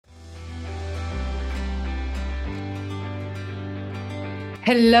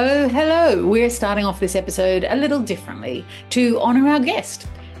Hello, hello. We're starting off this episode a little differently to honor our guest.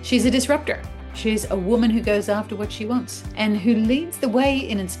 She's a disruptor. She's a woman who goes after what she wants and who leads the way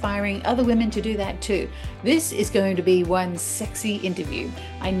in inspiring other women to do that too. This is going to be one sexy interview.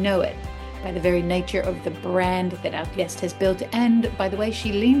 I know it by the very nature of the brand that our guest has built and by the way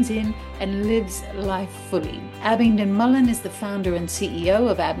she leans in and lives life fully. Abingdon Mullin is the founder and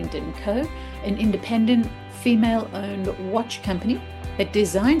CEO of Abingdon Co, an independent, female-owned watch company that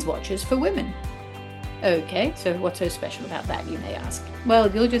designs watches for women. Okay, so what's so special about that, you may ask? Well,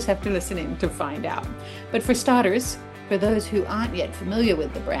 you'll just have to listen in to find out. But for starters, for those who aren't yet familiar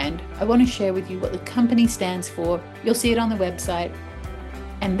with the brand, I want to share with you what the company stands for. You'll see it on the website.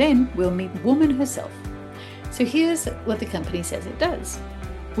 And then we'll meet the woman herself. So here's what the company says it does.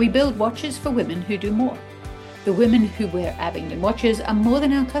 We build watches for women who do more. The women who wear Abingdon watches are more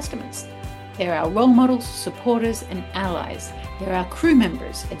than our customers. They're our role models, supporters, and allies. They're our crew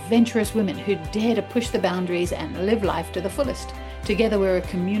members, adventurous women who dare to push the boundaries and live life to the fullest. Together, we're a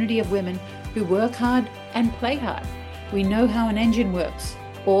community of women who work hard and play hard. We know how an engine works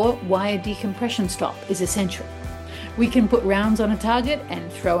or why a decompression stop is essential. We can put rounds on a target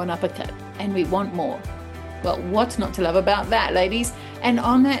and throw an uppercut, and we want more. Well, what's not to love about that, ladies? And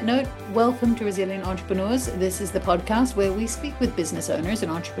on that note, welcome to Resilient Entrepreneurs. This is the podcast where we speak with business owners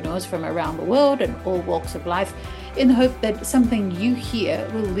and entrepreneurs from around the world and all walks of life in the hope that something you hear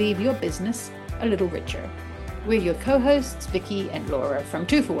will leave your business a little richer. We're your co-hosts, Vicky and Laura from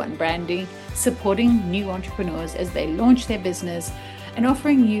 2-for-1 Branding, supporting new entrepreneurs as they launch their business and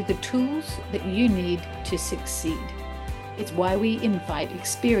offering you the tools that you need to succeed. It's why we invite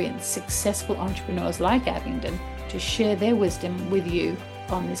experienced, successful entrepreneurs like Abingdon to share their wisdom with you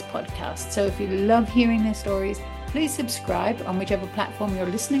on this podcast. So if you love hearing their stories, please subscribe on whichever platform you're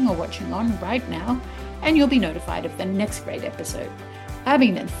listening or watching on right now, and you'll be notified of the next great episode.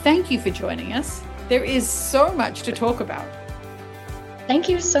 Abingdon, thank you for joining us. There is so much to talk about. Thank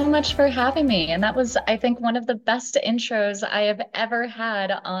you so much for having me. And that was, I think, one of the best intros I have ever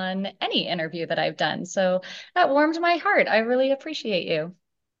had on any interview that I've done. So that warmed my heart. I really appreciate you.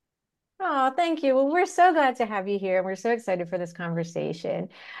 Oh, thank you. Well, we're so glad to have you here. We're so excited for this conversation.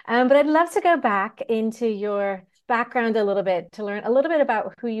 But I'd love to go back into your background a little bit to learn a little bit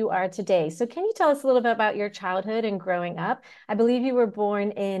about who you are today. So can you tell us a little bit about your childhood and growing up? I believe you were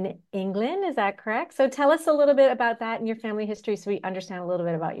born in England, is that correct? So tell us a little bit about that and your family history so we understand a little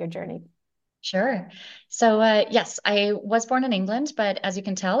bit about your journey. Sure. So, yes, I was born in England, but as you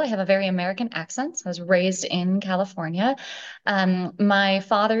can tell, I have a very American accent. So I was raised in California. My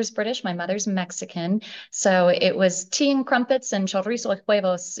father's British, my mother's Mexican. So it was tea and crumpets and chorizo y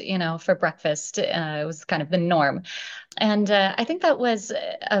huevos, for breakfast. It was kind of the norm. And I think that was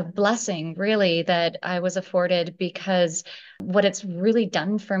a blessing, really, that I was afforded because what it's really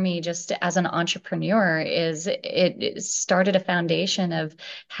done for me just as an entrepreneur is it started a foundation of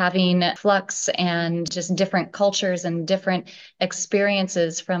having flux and just different cultures and different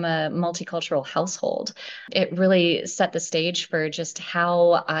experiences from a multicultural household. It really set the stage for just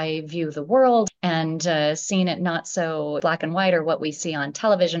how I view the world and seeing it not so black and white or what we see on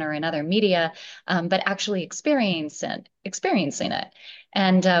television or in other media, but actually experiencing it.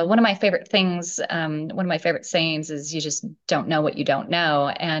 And one of my favorite things, one of my favorite sayings is you just don't know what you don't know.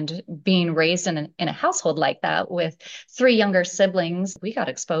 And being raised in a household like that with three younger siblings, we got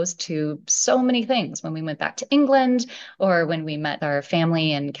exposed to so many things when we went back to England or when we met our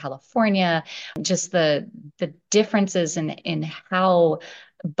family in California, just the differences in how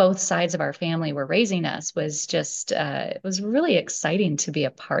both sides of our family were raising us was just it was really exciting to be a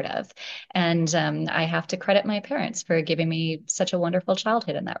part of. And I have to credit my parents for giving me such a wonderful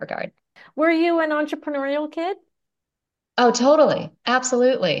childhood in that regard. Were you an entrepreneurial kid? Oh, totally.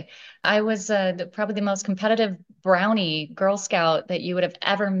 Absolutely. I was probably the most competitive brownie Girl Scout that you would have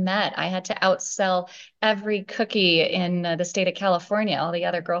ever met. I had to outsell every cookie in the state of California. All the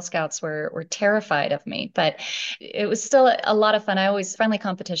other Girl Scouts were terrified of me, but it was still a lot of fun. Friendly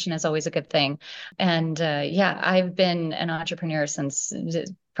competition is always a good thing. And yeah, I've been an entrepreneur since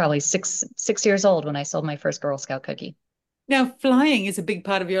probably six years old when I sold my first Girl Scout cookie. Now, flying is a big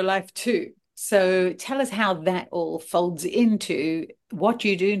part of your life too. So tell us how that all folds into what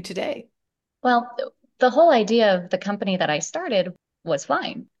you do today. Well, the whole idea of the company that I started was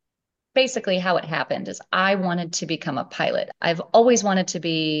flying. Basically, how it happened is I wanted to become a pilot. I've always wanted to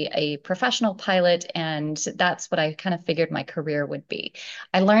be a professional pilot, and that's what I kind of figured my career would be.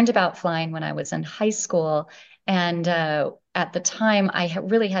 I learned about flying when I was in high school, and at the time, I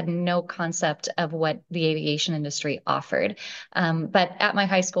really had no concept of what the aviation industry offered. But at my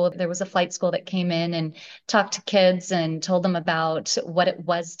high school, there was a flight school that came in and talked to kids and told them about what it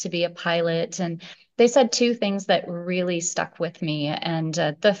was to be a pilot. And they said two things that really stuck with me. And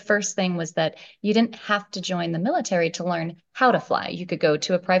the first thing was that you didn't have to join the military to learn how to fly. You could go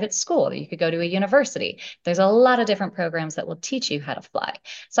to a private school, you could go to a university. There's a lot of different programs that will teach you how to fly.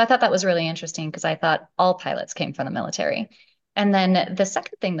 So I thought that was really interesting because I thought all pilots came from the military. And then the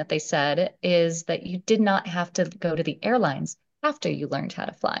second thing that they said is that you did not have to go to the airlines after you learned how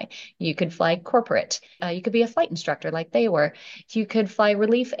to fly. You could fly corporate. You could be a flight instructor like they were. You could fly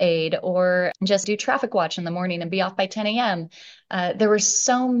relief aid or just do traffic watch in the morning and be off by 10 a.m. There were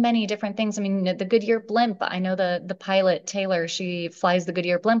so many different things. I mean, the Goodyear blimp, I know the pilot, Taylor, she flies the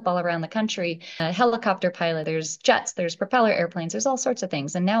Goodyear blimp all around the country. A helicopter pilot, there's jets, there's propeller airplanes, there's all sorts of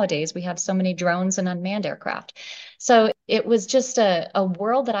things. And nowadays we have so many drones and unmanned aircraft. So it was just a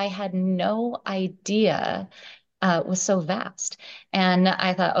world that I had no idea was so vast. And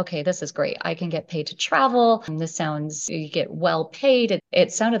I thought, okay, this is great. I can get paid to travel. This sounds, you get well paid.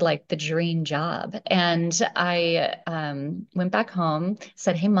 It sounded like the dream job. And I went back home,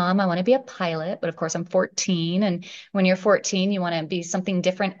 said, hey, Mom, I want to be a pilot. But of course, I'm 14. And when you're 14, you want to be something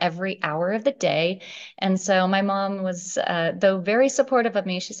different every hour of the day. And so my mom was, though very supportive of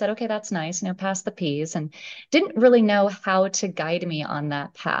me, she said, okay, that's nice, pass the P's, and didn't really know how to guide me on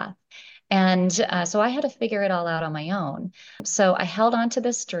that path. And so I had to figure it all out on my own. So I held on to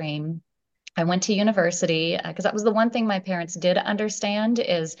this dream. I went to university because that was the one thing my parents did understand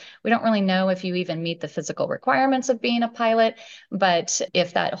is we don't really know if you even meet the physical requirements of being a pilot, but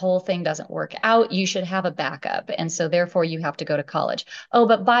if that whole thing doesn't work out, you should have a backup. And so therefore you have to go to college. Oh,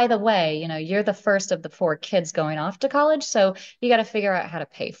 but by the way, you're the first of the 4 kids going off to college, so you got to figure out how to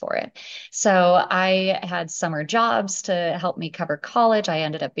pay for it. So I had summer jobs to help me cover college. I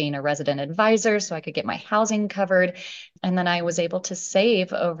ended up being a resident advisor so I could get my housing covered. And then I was able to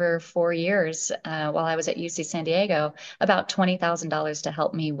save over 4 years while I was at UC San Diego about $20,000 to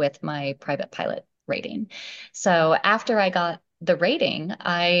help me with my private pilot rating. So after I got the rating,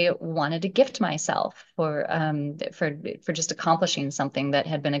 I wanted to gift myself for just accomplishing something that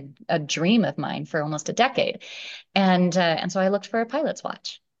had been a dream of mine for almost a decade. And so I looked for a pilot's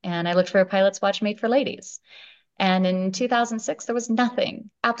watch, and I looked for a pilot's watch made for ladies. And in 2006, there was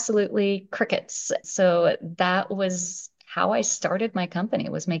nothing, absolutely crickets. So that was how I started my company,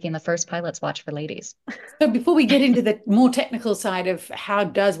 was making the first pilot's watch for ladies. So before we get into the more technical side of how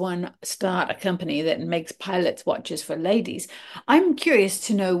does one start a company that makes pilot's watches for ladies, I'm curious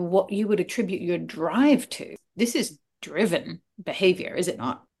to know what you would attribute your drive to. This is driven behavior, is it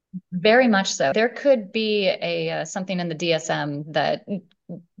not? Very much so. There could be a something in the DSM that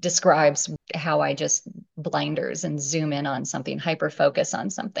describes how I just blinders and zoom in on something, hyper focus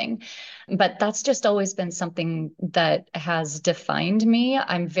on something. But that's just always been something that has defined me.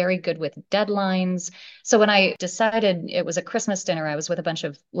 I'm very good with deadlines. So when I decided it was a Christmas dinner, I was with a bunch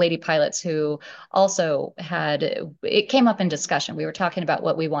of lady pilots who also it came up in discussion. We were talking about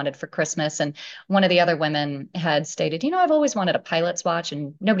what we wanted for Christmas. And one of the other women had stated, I've always wanted a pilot's watch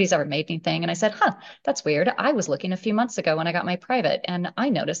and nobody's ever made anything. And I said, that's weird. I was looking a few months ago when I got my private and I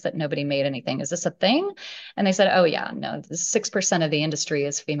noticed that nobody made anything. Is this a thing? And they said, oh yeah, no, 6% of the industry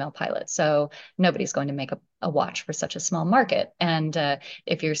is female pilots. So nobody's going to make a watch for such a small market. And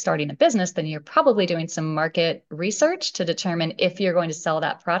if you're starting a business, then you're probably doing some market research to determine if you're going to sell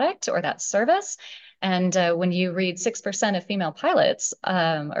that product or that service. And when you read 6% of female pilots,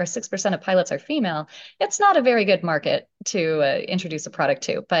 or 6% of pilots are female, it's not a very good market to introduce a product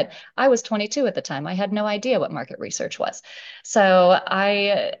to. But I was 22 at the time. I had no idea what market research was. So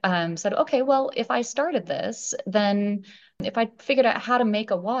I said, okay, well, if I started this, then if I figured out how to make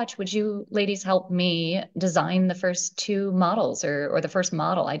a watch, would you ladies help me design the first 2 models or the first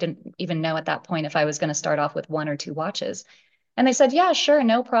model? I didn't even know at that point if I was going to start off with 1 or 2 watches. And they said, yeah, sure,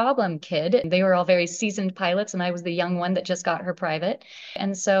 no problem, kid. They were all very seasoned pilots, and I was the young one that just got her private.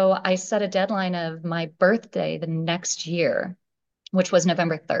 And so I set a deadline of my birthday the next year, which was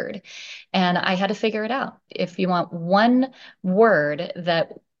November 3rd. And I had to figure it out. If you want one word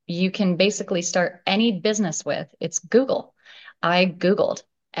that you can basically start any business with, it's Google. I Googled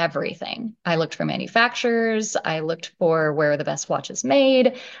everything. I looked for manufacturers. I looked for where the best watches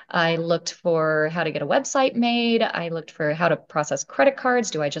made. I looked for how to get a website made. I looked for how to process credit cards.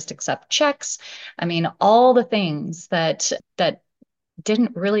 Do I just accept checks? I mean, all the things that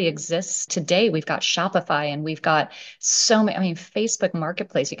didn't really exist today. We've got Shopify and we've got so many, Facebook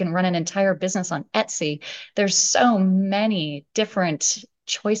Marketplace. You can run an entire business on Etsy. There's so many different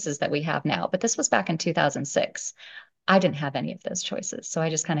choices that we have now, but this was back in 2006. I didn't have any of those choices. So I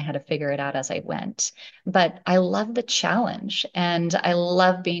just kind of had to figure it out as I went. But I love the challenge and I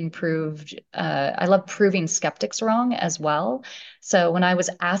love being I love proving skeptics wrong as well. So when I was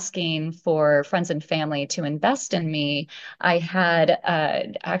asking for friends and family to invest in me, I had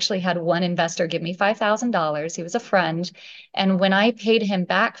actually had one investor give me $5,000. He was a friend. And when I paid him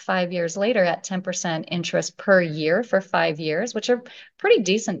back 5 years later at 10% interest per year for 5 years, which are pretty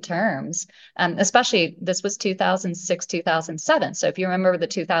decent terms, especially this was 2006, 2007. So if you remember the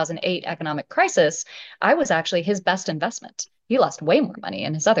 2008 economic crisis, I was actually his best investment. He lost way more money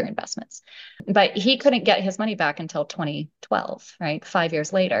in his other investments, but he couldn't get his money back until 2012, right? 5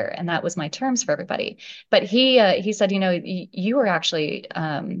 years later. And that was my terms for everybody. But he said, you were actually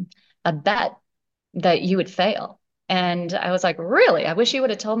a bet that you would fail. And I was like, really? I wish you would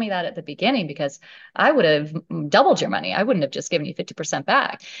have told me that at the beginning because I would have doubled your money. I wouldn't have just given you 50%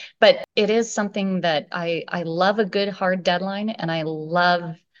 back. But it is something that I love a good hard deadline and I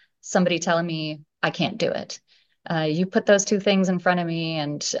love somebody telling me I can't do it. You put those two things in front of me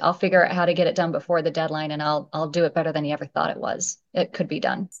and I'll figure out how to get it done before the deadline and I'll do it better than you ever thought it was. It could be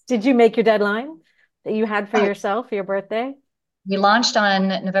done. Did you make your deadline that you had for yourself for your birthday? We launched on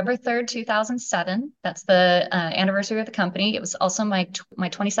November 3rd, 2007. That's the anniversary of the company. It was also my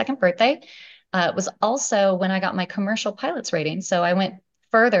 22nd birthday. It was also when I got my commercial pilot's rating. So I went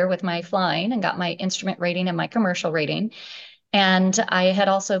further with my flying and got my instrument rating and my commercial rating. And I had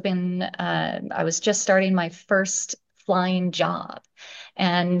also I was just starting my first flying job.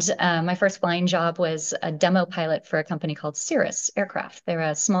 And my first flying job was a demo pilot for a company called Cirrus Aircraft. They're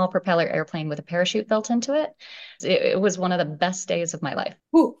a small propeller airplane with a parachute built into it. It was one of the best days of my life.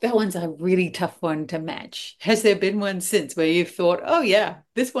 Ooh, that one's a really tough one to match. Has there been one since where you've thought, oh yeah,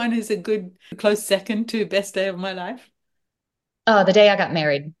 this one is a good close second to best day of my life? Oh, the day I got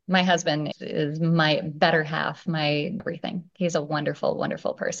married. My husband is my better half, my everything. He's a wonderful,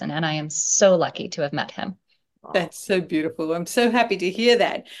 wonderful person. And I am so lucky to have met him. That's so beautiful. I'm so happy to hear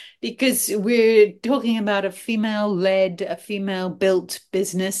that because we're talking about a female-led, a female-built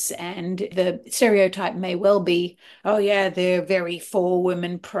business, and the stereotype may well be, oh yeah, they're very for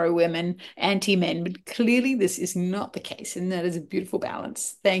women, pro women, anti-men, but clearly this is not the case, and that is a beautiful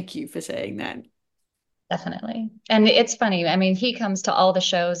balance. Thank you for saying that. Definitely. And it's funny. I mean, he comes to all the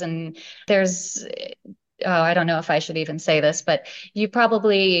shows and there's I don't know if I should even say this, but you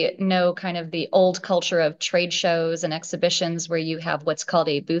probably know kind of the old culture of trade shows and exhibitions where you have what's called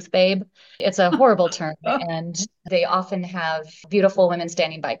a booth babe. It's a horrible term, and they often have beautiful women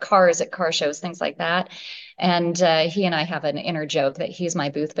standing by cars at car shows, things like that. And he and I have an inner joke that he's my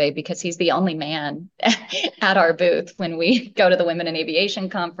booth babe because he's the only man at our booth when we go to the Women in Aviation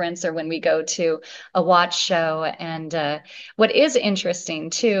conference or when we go to a watch show. And what is interesting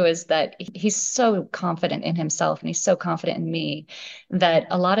too is that he's so confident in himself and he's so confident in me that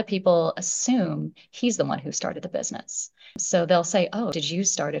a lot of people assume he's the one who started the business. So they'll say, oh, did you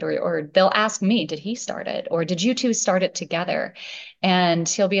start it? Or they'll ask me, did he start it? Or did you two start it together? And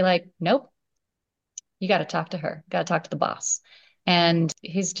he'll be like, nope, you got to talk to her, got to talk to the boss. And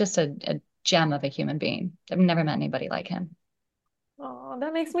he's just a gem of a human being. I've never met anybody like him. Oh,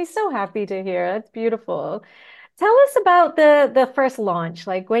 that makes me so happy to hear. That's beautiful. Tell us about the first launch.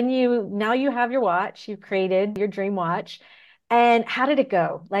 Like when now you have your watch, you've created your dream watch, and how did it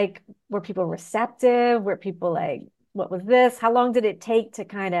go? Like, were people receptive? Were people like, what was this? How long did it take to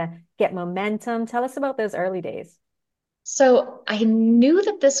kind of get momentum? Tell us about those early days. So I knew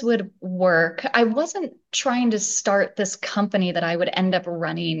that this would work. I wasn't trying to start this company that I would end up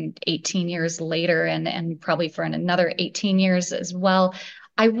running 18 years later and probably for another 18 years as well.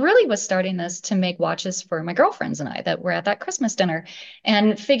 I really was starting this to make watches for my girlfriends and I that were at that Christmas dinner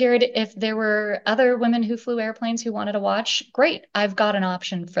and figured if there were other women who flew airplanes who wanted a watch, great, I've got an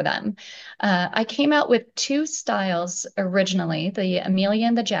option for them. I came out with two styles originally, the Amelia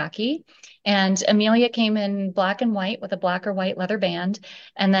and the Jackie. And Amelia came in black and white with a black or white leather band.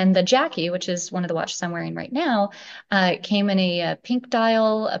 And then the Jackie, which is one of the watches I'm wearing right now, came in a pink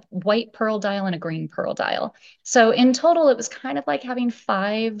dial, a white pearl dial, and a green pearl dial. So in total, it was kind of like having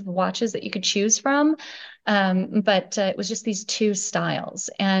five watches that you could choose from. But it was just these two styles.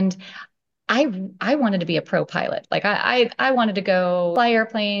 And I wanted to be a pro pilot. Like I wanted to go fly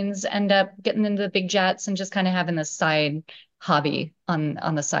airplanes, end up getting into the big jets and just kind of having this side hobby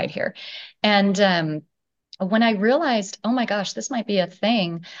on the side here. And when I realized, oh my gosh, this might be a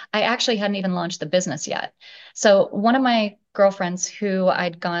thing, I actually hadn't even launched the business yet. So one of my girlfriends who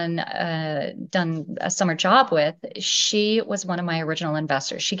I'd done a summer job with, she was one of my original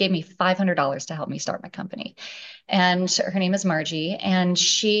investors. She gave me $500 to help me start my company. And her name is Margie. And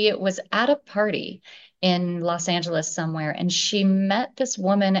she was at a party in Los Angeles somewhere. And she met this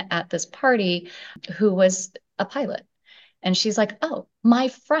woman at this party who was a pilot. And she's like, oh, my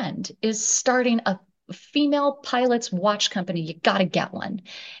friend is starting a female pilot's watch company. You got to get one.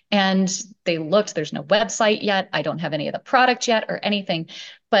 And they looked, there's no website yet. I don't have any of the product yet or anything.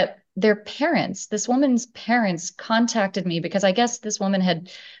 But their parents, this woman's parents contacted me because I guess this woman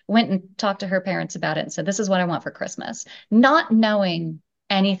had went and talked to her parents about it and said, this is what I want for Christmas, not knowing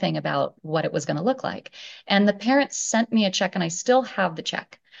anything about what it was going to look like. And the parents sent me a check, and I still have the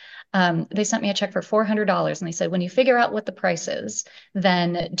check. They sent me a check for $400, and they said, when you figure out what the price is,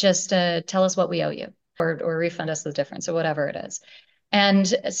 then just tell us what we owe you, or refund us the difference, or whatever it is. And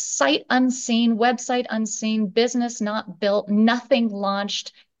sight unseen, website unseen, business not built, nothing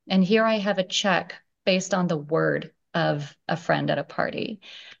launched. And here I have a check based on the word of a friend at a party.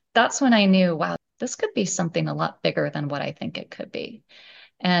 That's when I knew, wow, this could be something a lot bigger than what I think it could be,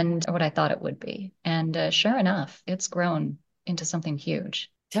 and what I thought it would be. And sure enough, it's grown into something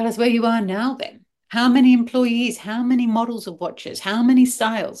huge. Tell us where you are now then. How many employees? How many models of watches? How many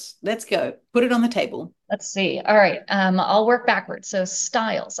styles? Let's go. Put it on the table. Let's see. All right. I'll work backwards. So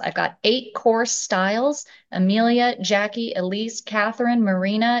styles. I've got 8 core styles: Amelia, Jackie, Elise, Catherine,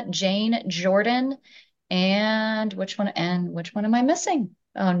 Marina, Jane, Jordan, and which one? And which one am I missing?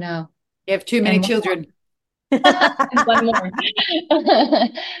 Oh no. You have too many children. One more.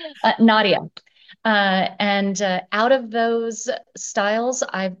 Nadia. And out of those styles,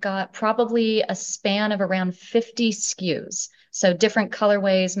 I've got probably a span of around 50 SKUs. So different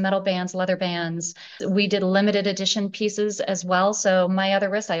colorways, metal bands, leather bands. We did limited edition pieces as well. So my other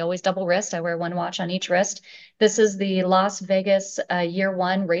wrist, I always double wrist. I wear one watch on each wrist. This is the Las Vegas year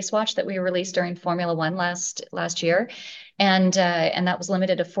 1 race watch that we released during Formula One last year. And that was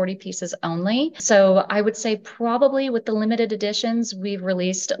limited to 40 pieces only. So I would say probably with the limited editions, we've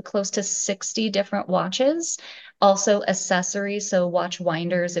released close to 60 different watches. Also accessories, so watch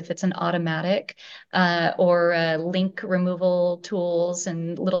winders if it's an automatic, or link removal tools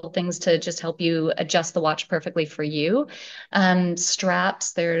and little things to just help you adjust the watch perfectly for you.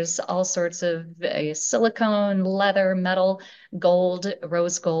 Straps, there's all sorts of silicone, leather, metal, gold,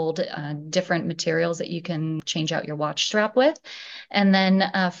 rose gold, different materials that you can change out your watch strap with. And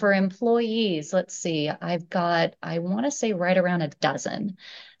then for employees, let's see, I've got, I want to say right around a dozen.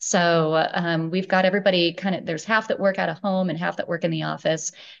 So we've got everybody kind of, there's half that work out of home and half that work in the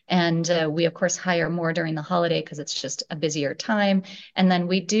office. And we, of course, hire more during the holiday because it's just a busier time. And then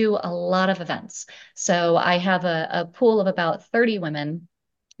we do a lot of events. So I have a pool of about 30 women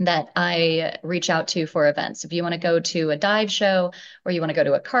that I reach out to for events. If you want to go to a dive show, or you want to go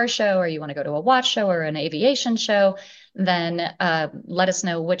to a car show, or you want to go to a watch show or an aviation show, then let us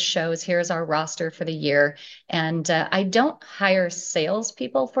know which shows. Here's our roster for the year. And I don't hire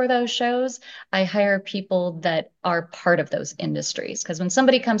salespeople for those shows. I hire people that are part of those industries. Because when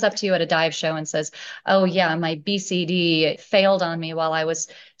somebody comes up to you at a dive show and says, oh yeah, my BCD failed on me while I was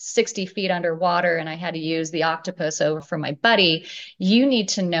 60 feet underwater and I had to use the octopus over for my buddy, you need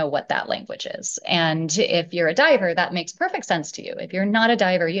to know what that language is. And if you're a diver, that makes perfect sense to you. If you're not a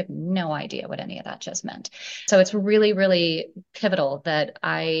diver, you have no idea what any of that just meant. So it's really, really pivotal that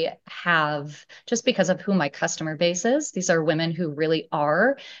I have, just because of who my customer base is, these are women who really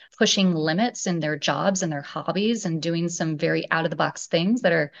are pushing limits in their jobs and their hobbies and doing some very out of the box things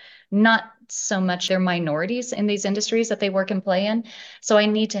that are not so much, they're minorities in these industries that they work and play in. So I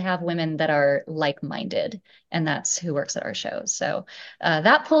need to have women that are like-minded, and that's who works at our shows. So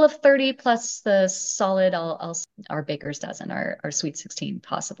that pool of 30 plus the solid, our baker's dozen, our sweet 16,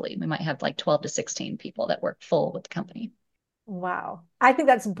 possibly. We might have like 12 to 16 people that work full with the company. Wow. I think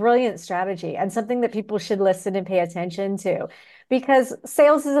that's brilliant strategy and something that people should listen and pay attention to, because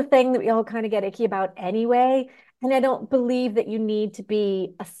sales is a thing that we all kind of get icky about anyway. And I don't believe that you need to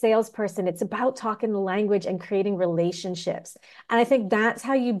be a salesperson. It's about talking the language and creating relationships. And I think that's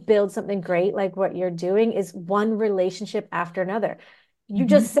how you build something great, like what you're doing, is one relationship after another. You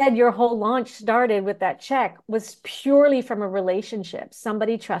just said your whole launch started with that check was purely from a relationship.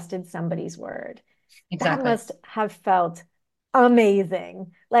 Somebody trusted somebody's word. Exactly. That must have felt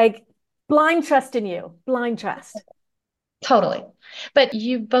amazing. Like blind trust in you, blind trust. Totally. But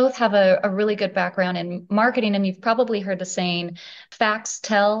you both have a really good background in marketing, and you've probably heard the saying, facts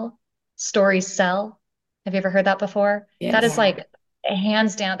tell, stories sell. Have you ever heard that before? Yes. That is like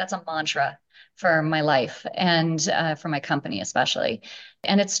hands down, that's a mantra. for my life and for my company, especially.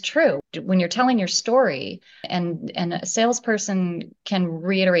 And it's true when you're telling your story, and a salesperson can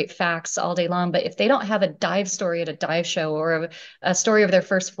reiterate facts all day long, but if they don't have a dive story at a dive show or a story of their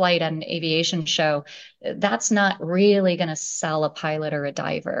first flight at an aviation show, that's not really going to sell a pilot or a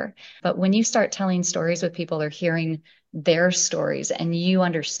diver. But when you start telling stories with people or hearing their stories and you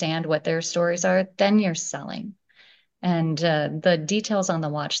understand what their stories are, then you're selling. And the details on the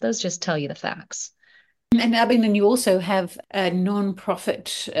watch, those just tell you the facts. And Abingdon, you also have a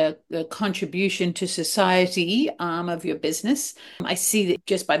non-profit contribution to society arm of your business. I see that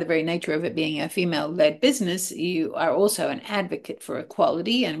just by the very nature of it being a female-led business, you are also an advocate for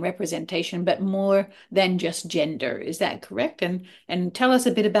equality and representation, but more than just gender. Is that correct? And tell us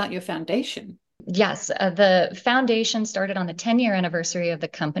a bit about your foundation. Yes, the foundation started on the 10-year anniversary of the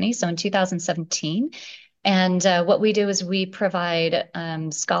company, so in 2017. And what we do is we provide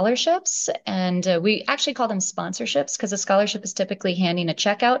scholarships, and we actually call them sponsorships because a scholarship is typically handing a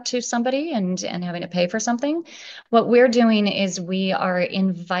check out to somebody and having to pay for something. What we're doing is we are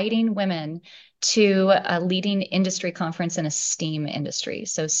inviting women to a leading industry conference in a STEAM industry.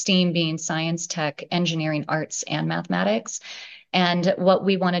 So STEAM being science, tech, engineering, arts, and mathematics. And what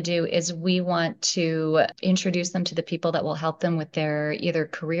we want to do is we want to introduce them to the people that will help them with their either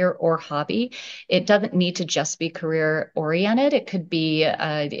career or hobby. It doesn't need to just be career oriented. It could be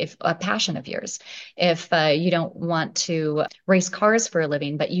if a passion of yours. If you don't want to race cars for a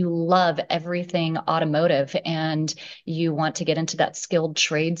living, but you love everything automotive and you want to get into that skilled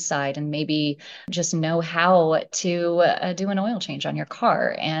trade side and maybe just know how to do an oil change on your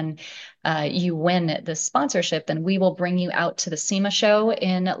car, and you win the sponsorship, then we will bring you out to the SEMA show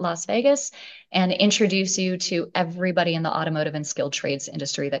in Las Vegas and introduce you to everybody in the automotive and skilled trades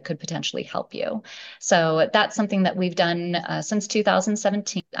industry that could potentially help you. So that's something that we've done since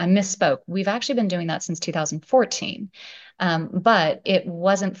 2017. I misspoke. We've actually been doing that since 2014. But it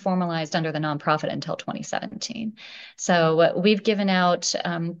wasn't formalized under the nonprofit until 2017. So we've given out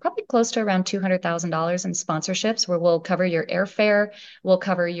probably close to around $200,000 in sponsorships, where we'll cover your airfare, we'll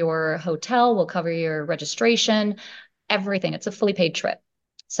cover your hotel, we'll cover your registration, everything. It's a fully paid trip.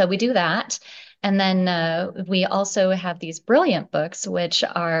 So we do that. And then we also have these brilliant books, which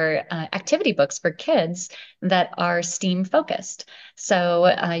are activity books for kids that are STEAM focused. So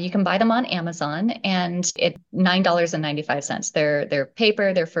you can buy them on Amazon, and it's $9.95. They're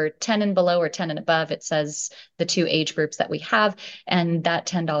paper. They're for 10 and below or 10 and above. It says the two age groups that we have, and that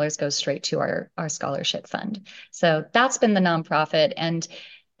 $10 goes straight to our scholarship fund. So that's been the nonprofit.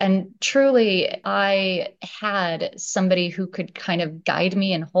 And truly, I had somebody who could kind of guide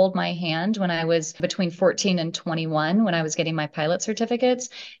me and hold my hand when I was between 14 and 21, when I was getting my pilot certificates.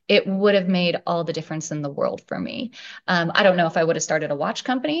 It would have made all the difference in the world for me. I don't know if I would have started a watch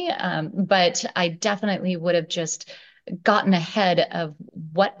company, but I definitely would have just gotten ahead of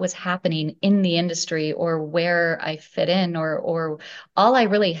what was happening in the industry or where I fit in, or all I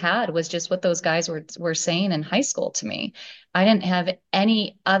really had was just what those guys were saying in high school to me. I didn't have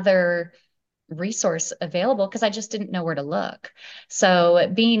any other resource available because I just didn't know where to look. So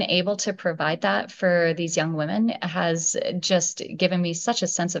being able to provide that for these young women has just given me such a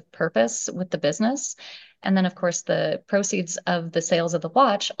sense of purpose with the business. And then, of course, the proceeds of the sales of the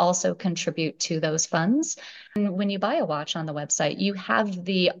watch also contribute to those funds. And when you buy a watch on the website, you have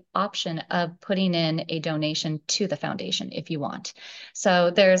the option of putting in a donation to the foundation if you want.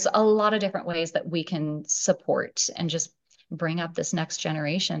 So there's a lot of different ways that we can support and just bring up this next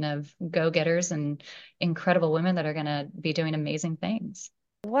generation of go-getters and incredible women that are going to be doing amazing things.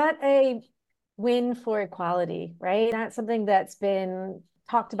 What a win for equality, right? That's something that's been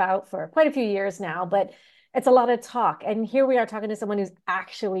talked about for quite a few years now, but it's a lot of talk. And here we are talking to someone who's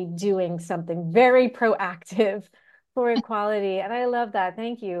actually doing something very proactive for equality. And I love that.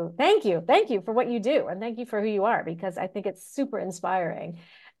 Thank you. Thank you. Thank you for what you do. And thank you for who you are, because I think it's super inspiring.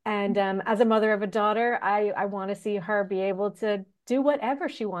 And as a mother of a daughter, I want to see her be able to do whatever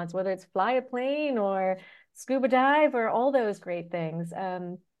she wants, whether it's fly a plane or scuba dive or all those great things,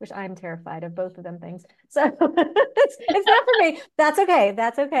 which I'm terrified of both of them things. So it's not for me. That's okay.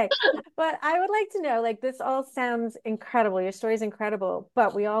 That's okay. But I would like to know, like, this all sounds incredible. Your story is incredible,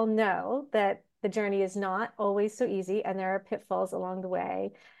 but we all know that the journey is not always so easy, and there are pitfalls along the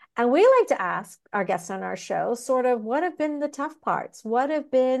way. And we like to ask our guests on our show sort of what have been the tough parts? What have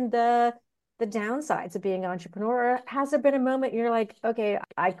been the downsides of being an entrepreneur? Or has there been a moment you're like, okay,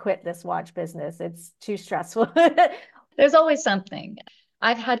 I quit this watch business. It's too stressful? There's always something.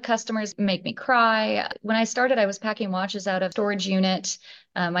 I've had customers make me cry. When I started, I was packing watches out of storage unit.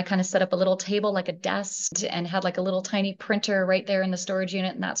 I kind of set up a little table like a desk and had like a little tiny printer right there in the storage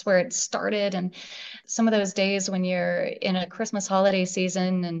unit. And that's where it started. And some of those days when you're in a Christmas holiday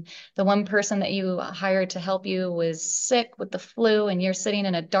season and the one person that you hired to help you was sick with the flu and you're sitting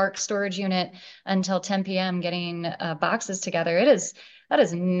in a dark storage unit until 10 p.m. getting boxes together, that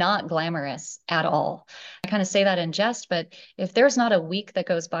is not glamorous at all. I kind of say that in jest, but if there's not a week that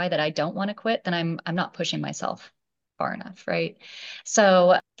goes by that I don't want to quit, then I'm not pushing myself far enough, right?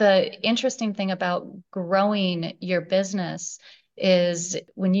 So the interesting thing about growing your business is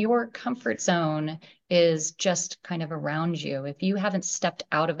when your comfort zone is just kind of around you, if you haven't stepped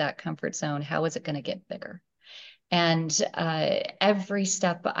out of that comfort zone, how is it going to get bigger? And every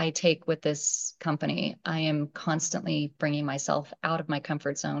step I take with this company, I am constantly bringing myself out of my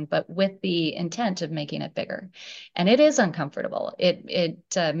comfort zone, but with the intent of making it bigger. And it is uncomfortable.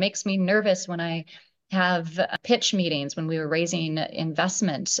 It makes me nervous when I have pitch meetings when we were raising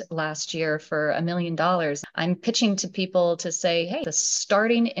investment last year for $1 million. I'm pitching to people to say, hey, the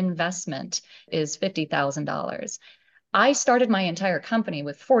starting investment is $50,000. I started my entire company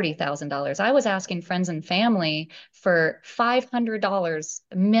with $40,000. I was asking friends and family for $500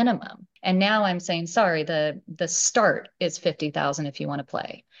 minimum. And now I'm saying, sorry, the start is 50,000 if you want to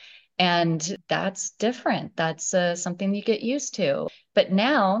play. And that's different. That's something you get used to. But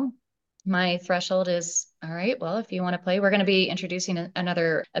now my threshold is, all right, well, if you want to play, we're going to be introducing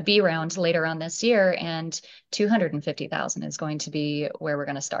another B round later on this year, and 250,000 is going to be where we're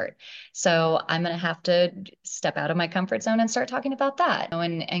going to start. So I'm going to have to step out of my comfort zone and start talking about that,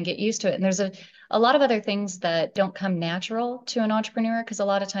 and get used to it. And there's a lot of other things that don't come natural to an entrepreneur, because a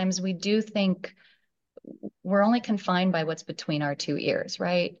lot of times we do think we're only confined by what's between our two ears,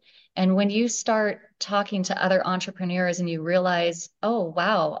 right? And when you start talking to other entrepreneurs and you realize, oh,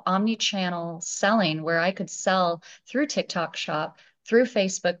 wow, omni-channel selling, where I could sell through TikTok Shop, through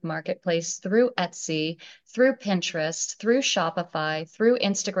Facebook Marketplace, through Etsy, through Pinterest, through Shopify, through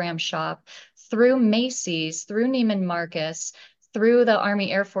Instagram Shop, through Macy's, through Neiman Marcus, through the Army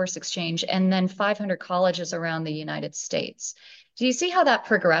Air Force Exchange, and then 500 colleges around the United States. Do you see how that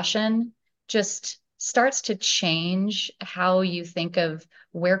progression just starts to change how you think of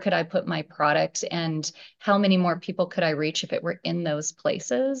where could I put my product and how many more people could I reach if it were in those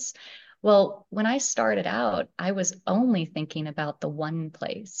places? Well, when I started out, I was only thinking about the one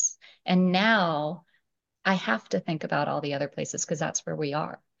place. And now I have to think about all the other places because that's where we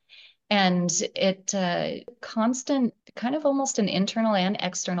are. And it constant, kind of almost an internal and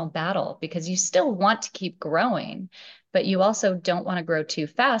external battle, because you still want to keep growing, but you also don't want to grow too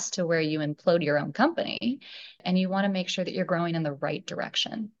fast to where you implode your own company. And you want to make sure that you're growing in the right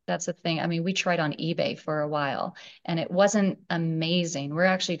direction. That's the thing. I mean, we tried on eBay for a while and it wasn't amazing. We're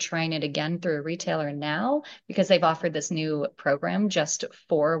actually trying it again through a retailer now because they've offered this new program just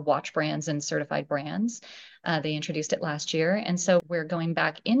for watch brands and certified brands. They introduced it last year. And so we're going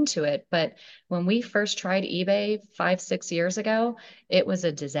back into it. But when we first tried eBay 5-6 years ago, it was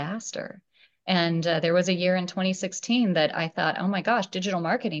a disaster. And there was a year in 2016 that I thought, oh my gosh, digital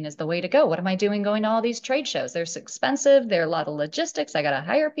marketing is the way to go. What am I doing going to all these trade shows? They're so expensive. There are a lot of logistics. I got to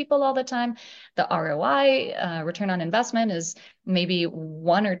hire people all the time. The ROI, return on investment, is maybe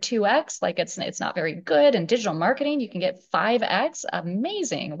 1 or 2x. Like it's not very good. And digital marketing, you can get 5x.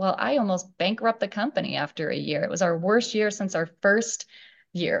 Amazing. Well, I almost bankrupt the company after a year. It was our worst year since our first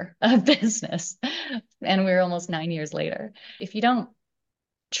year of business. And we were almost 9 years later. If you don't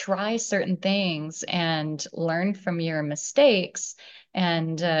try certain things and learn from your mistakes,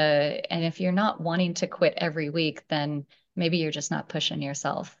 and if you're not wanting to quit every week, then maybe you're just not pushing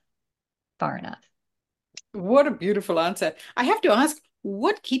yourself far enough. What a beautiful answer. I have to ask,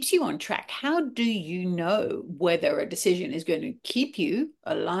 what keeps you on track? How do you know whether a decision is going to keep you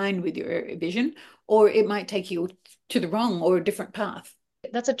aligned with your vision, or it might take you to the wrong or a different path?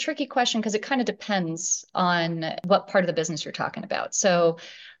 That's a tricky question because it kind of depends on what part of the business you're talking about. So,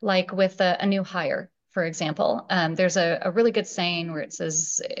 like with a new hire, for example, there's a really good saying where it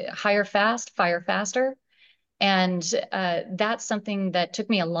says, hire fast, fire faster. And that's something that took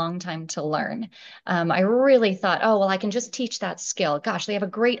me a long time to learn. I really thought, oh, well, I can just teach that skill. Gosh, they have a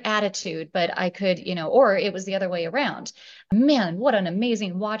great attitude, but I could, or it was the other way around. Man, what an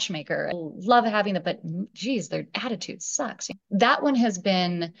amazing watchmaker. I love having them, but geez, their attitude sucks. That one has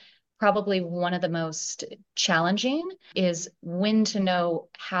been probably one of the most challenging, is when to know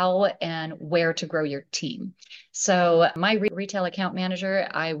how and where to grow your team. So my retail account manager,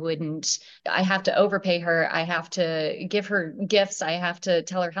 I have to overpay her. I have to give her gifts. I have to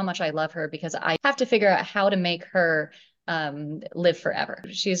tell her how much I love her because I have to figure out how to make her live forever.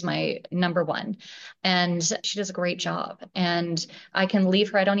 She's my number one, and she does a great job. And I can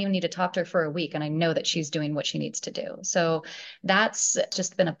leave her. I don't even need to talk to her for a week, and I know that she's doing what she needs to do. So that's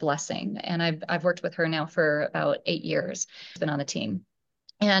just been a blessing. And I've worked with her now for about 8 years. She's been on the team.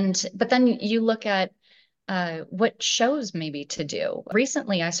 But then you look at what shows maybe to do.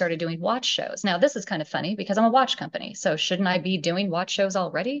 Recently, I started doing watch shows. Now, this is kind of funny because I'm a watch company. So shouldn't I be doing watch shows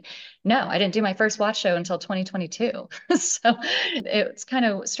already? No, I didn't do my first watch show until 2022. So it's kind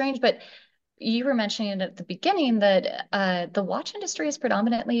of strange. But you were mentioning at the beginning that the watch industry is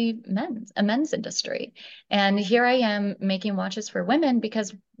predominantly a men's industry. And here I am making watches for women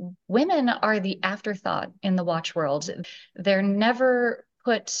because women are the afterthought in the watch world. They're never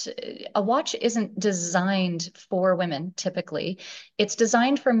a watch isn't designed for women typically. It's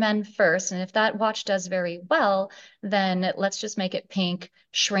designed for men first. And if that watch does very well, then let's just make it pink,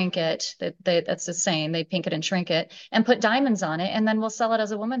 shrink it. That's the saying, they pink it and shrink it and put diamonds on it. And then we'll sell it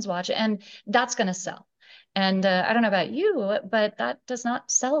as a woman's watch. And that's going to sell. And I don't know about you, but that does not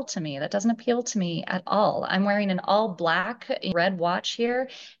sell to me. That doesn't appeal to me at all. I'm wearing an all black red watch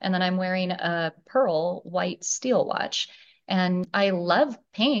here, and then I'm wearing a pearl white steel watch. And I love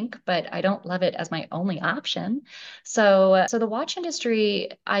pink, but I don't love it as my only option. So the watch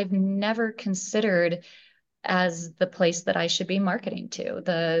industry, I've never considered as the place that I should be marketing to.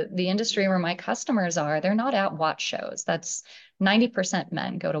 The industry where my customers are, they're not at watch shows. That's 90%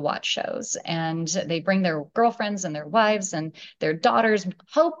 men go to watch shows, and they bring their girlfriends and their wives and their daughters,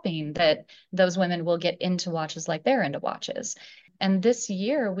 hoping that those women will get into watches like they're into watches. And this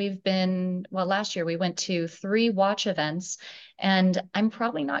year last year we went to 3 watch events, and I'm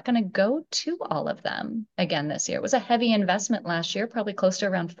probably not going to go to all of them again this year. It was a heavy investment last year, probably close to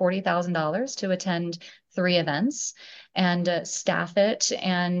around $40,000 to attend 3 events and staff it,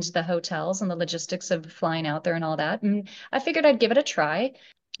 and the hotels and the logistics of flying out there and all that. And I figured I'd give it a try.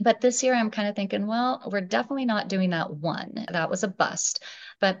 But this year I'm kind of thinking, well, we're definitely not doing that one. That was a bust,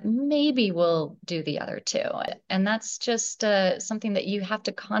 but maybe we'll do the other 2. And that's just something that you have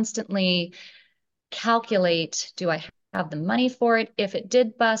to constantly calculate. Do I have the money for it? If it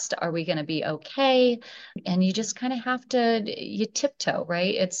did bust, are we going to be okay? And you just kind of have to, you tiptoe,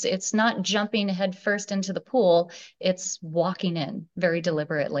 right? It's not jumping head first into the pool. It's walking in very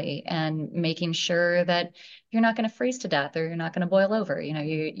deliberately and making sure that you're not going to freeze to death or you're not going to boil over.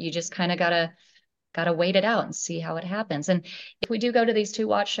 You just kind of gotta wait it out and see how it happens. And if we do go to these 2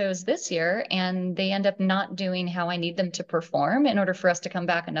 watch shows this year and they end up not doing how I need them to perform in order for us to come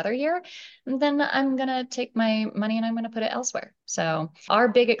back another year, then I'm gonna take my money and I'm gonna put it elsewhere. So our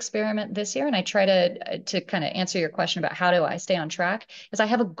big experiment this year, and I try to kind of answer your question about how do I stay on track, is I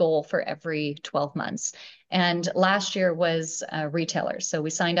have a goal for every 12 months. And last year was retailers. So we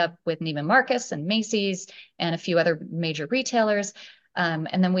signed up with Neiman Marcus and Macy's and a few other major retailers.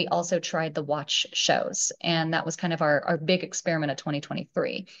 And then we also tried the watch shows, and that was kind of our big experiment of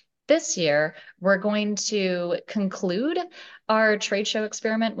 2023. This year, we're going to conclude our trade show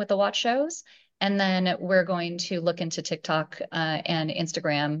experiment with the watch shows, and then we're going to look into TikTok and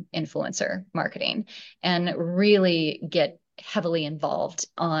Instagram influencer marketing and really get heavily involved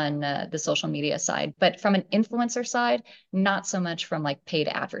on the social media side, but from an influencer side, not so much from like paid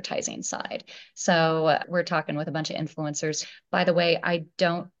advertising side. So we're talking with a bunch of influencers. By the way, I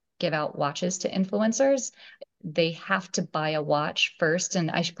don't give out watches to influencers. They have to buy a watch first.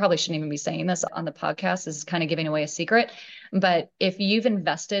 And probably shouldn't even be saying this on the podcast. This is kind of giving away a secret. But if you've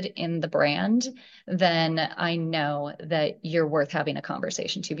invested in the brand, then I know that you're worth having a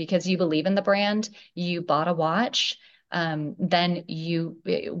conversation to because you believe in the brand, you bought a watch. Then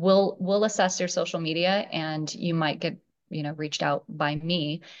we'll assess your social media and you might get, reached out by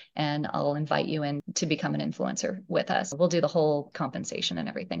me and I'll invite you in to become an influencer with us. We'll do the whole compensation and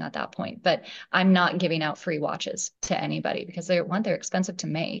everything at that point, but I'm not giving out free watches to anybody because they're expensive to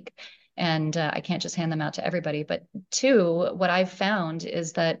make. And I can't just hand them out to everybody. But 2, what I've found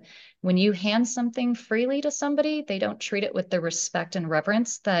is that when you hand something freely to somebody, they don't treat it with the respect and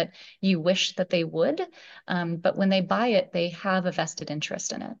reverence that you wish that they would. But when they buy it, they have a vested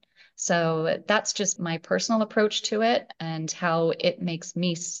interest in it. So that's just my personal approach to it and how it makes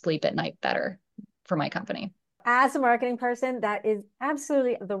me sleep at night better for my company. As a marketing person, that is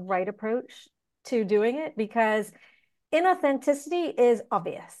absolutely the right approach to doing it because inauthenticity is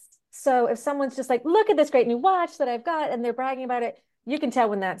obvious. So if someone's just like, look at this great new watch that I've got, and they're bragging about it, you can tell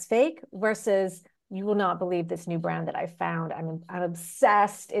when that's fake versus you will not believe this new brand that I found. I'm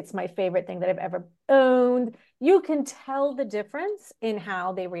obsessed. It's my favorite thing that I've ever owned. You can tell the difference in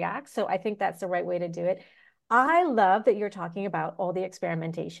how they react. So I think that's the right way to do it. I love that you're talking about all the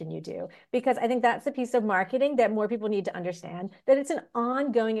experimentation you do, because I think that's the piece of marketing that more people need to understand, that it's an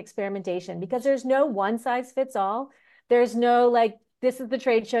ongoing experimentation, because there's no one size fits all. There's no like, this is the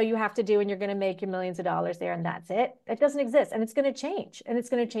trade show you have to do and you're going to make your millions of dollars there and that's it. It doesn't exist. And it's going to change, and it's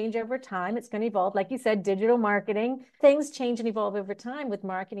going to change over time. It's going to evolve. Like you said, digital marketing, things change and evolve over time. With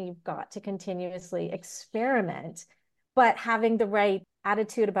marketing, you've got to continuously experiment, but having the right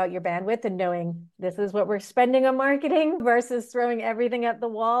attitude about your bandwidth and knowing this is what we're spending on marketing versus throwing everything at the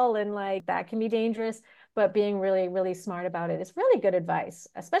wall, and like that can be dangerous, but being really, really smart about it is really good advice,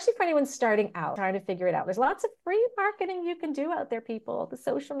 especially for anyone starting out, trying to figure it out. There's lots of free marketing you can do out there, people, the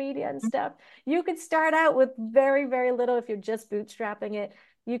social media and stuff. You could start out with very, very little if you're just bootstrapping it.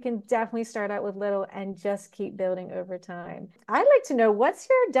 You can definitely start out with little and just keep building over time. I'd like to know, what's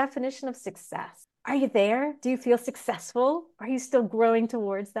your definition of success? Are you there? Do you feel successful? Are you still growing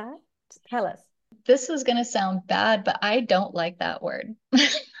towards that? Tell us. This is going to sound bad, but I don't like that word.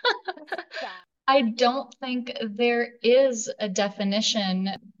 I don't think there is a definition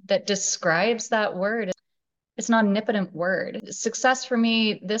that describes that word. It's not an omnipotent word. Success for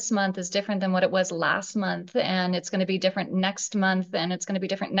me this month is different than what it was last month, and it's going to be different next month, and it's going to be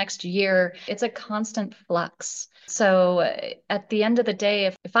different next year. It's a constant flux. So at the end of the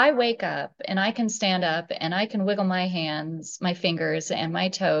day, if I wake up and I can stand up and I can wiggle my hands, my fingers and my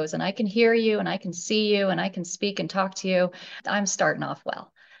toes, and I can hear you and I can see you and I can speak and talk to you, I'm starting off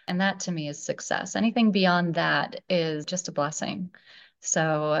well. And that to me is success. Anything beyond that is just a blessing.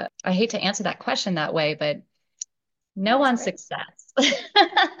 So I hate to answer that question that way, but no on success.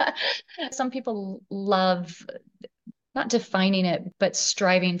 Some people love not defining it, but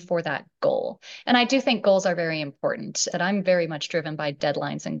striving for that goal. And I do think goals are very important, that I'm very much driven by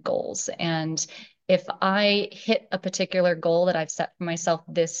deadlines and goals. And if I hit a particular goal that I've set for myself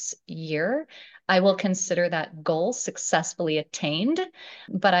this year, I will consider that goal successfully attained,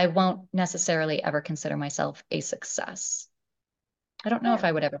 but I won't necessarily ever consider myself a success. I don't know if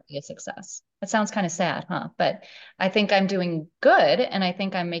I would ever be a success. It sounds kind of sad, huh? But I think I'm doing good and I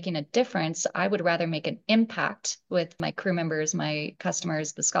think I'm making a difference. I would rather make an impact with my crew members, my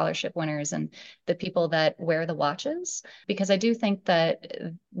customers, the scholarship winners, and the people that wear the watches. Because I do think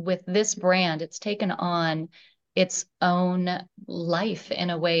that with this brand, it's taken on its own life in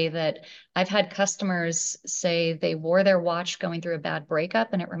a way that I've had customers say they wore their watch going through a bad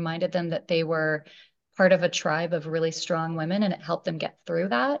breakup and it reminded them that they were part of a tribe of really strong women, and it helped them get through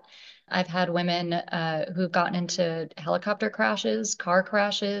that. I've had women who've gotten into helicopter crashes, car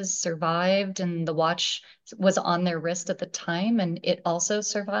crashes, survived, and the watch was on their wrist at the time, and it also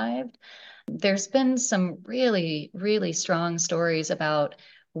survived. There's been some really, really strong stories about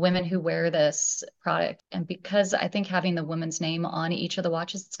women who wear this product. And because I think having the woman's name on each of the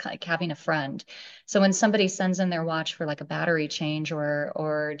watches, it's kind of like having a friend. So when somebody sends in their watch for like a battery change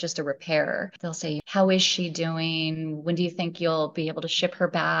or just a repair, they'll say, how is she doing? When do you think you'll be able to ship her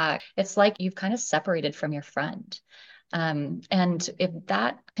back? It's like you've kind of separated from your friend. And if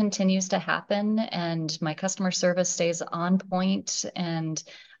that continues to happen and my customer service stays on point and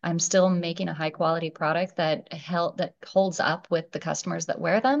I'm still making a high quality product that holds up with the customers that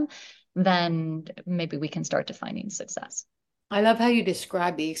wear them, then maybe we can start defining success. I love how you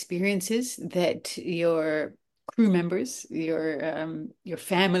describe the experiences that your crew members, your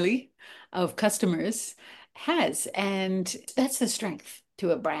family of customers has, and that's the strength to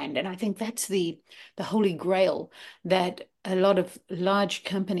a brand. And I think that's the holy grail that a lot of large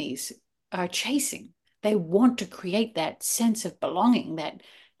companies are chasing. They want to create that sense of belonging, that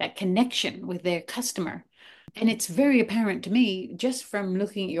connection with their customer. And it's very apparent to me just from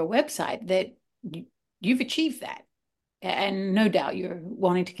looking at your website that you've achieved that. And no doubt you're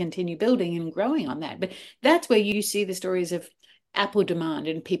wanting to continue building and growing on that. But that's where you see the stories of Apple demand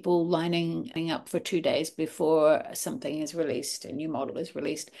and people lining up for 2 days before something is released, a new model is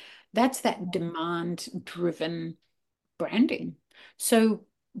released. That's that demand-driven branding. So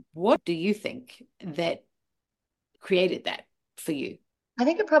what do you think that created that for you? I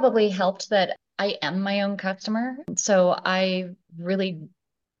think it probably helped that I am my own customer. So I really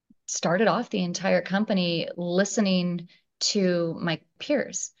started off the entire company listening to my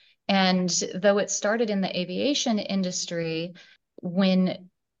peers. And though it started in the aviation industry, when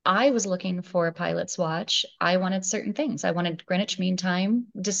I was looking for a pilot's watch, I wanted certain things. I wanted Greenwich Mean Time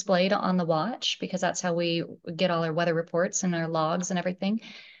displayed on the watch because that's how we get all our weather reports and our logs and everything.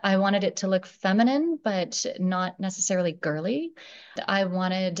 I wanted it to look feminine, but not necessarily girly. I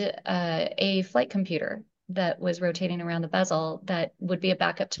wanted a flight computer that was rotating around the bezel that would be a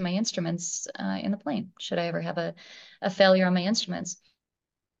backup to my instruments in the plane, should I ever have a failure on my instruments.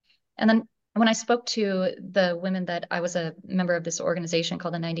 And then when I spoke to the women that I was a member of this organization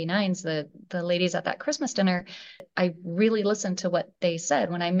called the 99s, the ladies at that Christmas dinner, I really listened to what they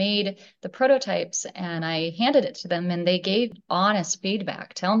said when I made the prototypes and I handed it to them and they gave honest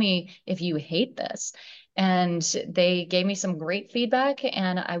feedback. Tell me if you hate this. And they gave me some great feedback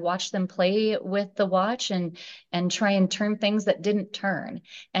and I watched them play with the watch and try and turn things that didn't turn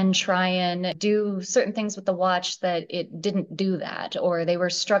and try and do certain things with the watch that it didn't do that, or they were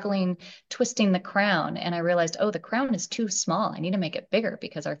struggling twisting the crown. And I realized, oh, the crown is too small. I need to make it bigger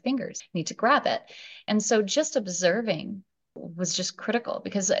because our fingers need to grab it. And so just observing was just critical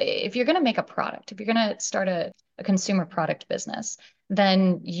because if you're going to make a product, if you're going to start a consumer product business,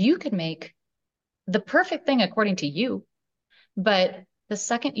 then you could make the perfect thing according to you. But the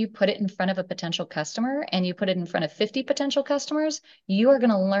second you put it in front of a potential customer and you put it in front of 50 potential customers, you are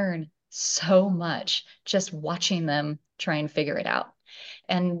going to learn so much just watching them try and figure it out.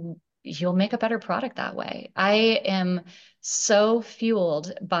 And you'll make a better product that way. I am so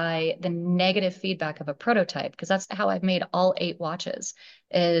fueled by the negative feedback of a prototype because that's how I've made all 8 watches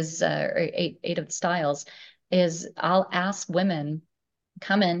is or eight of the styles is I'll ask women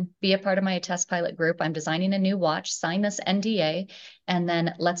come in, be a part of my test pilot group. I'm designing a new watch, sign this NDA, and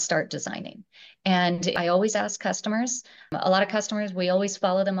then let's start designing. And I always ask customers, a lot of customers, we always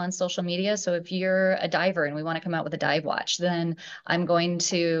follow them on social media. So if you're a diver and we want to come out with a dive watch, then I'm going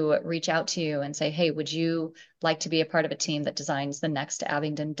to reach out to you and say, hey, would you like to be a part of a team that designs the next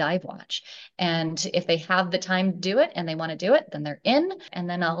Abingdon dive watch? And if they have the time to do it and they want to do it, then they're in. And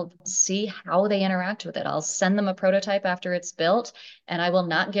then I'll see how they interact with it. I'll send them a prototype after it's built and I will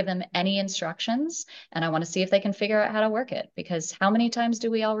not give them any instructions. And I want to see if they can figure out how to work it. Because how many times do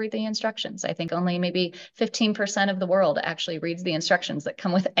we all read the instructions? I think only maybe 15% of the world actually reads the instructions that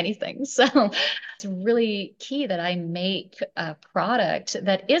come with anything. So it's really key that I make a product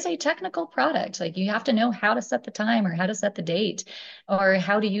that is a technical product. Like you have to know how to set the time or how to set the date or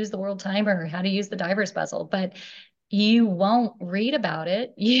how to use the world timer or how to use the diver's bezel. But you won't read about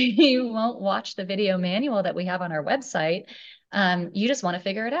it. You won't watch the video manual that we have on our website. You just want to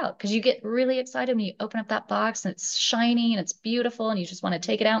figure it out because you get really excited when you open up that box and it's shiny and it's beautiful and you just want to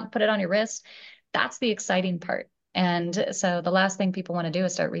take it out and put it on your wrist. That's the exciting part. And so the last thing people want to do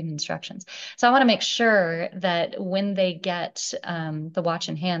is start reading instructions. So I want to make sure that when they get the watch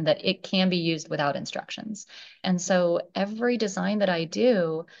in hand, that it can be used without instructions. And so every design that I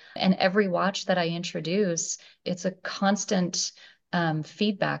do and every watch that I introduce, it's a constant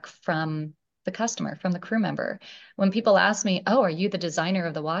feedback from the customer, from the crew member. When people ask me, oh, are you the designer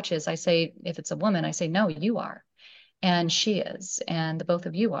of the watches? I say, if it's a woman, I say, no, you are. And she is, and the both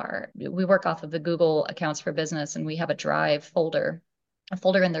of you are. We work off of the Google Accounts for Business, and we have a folder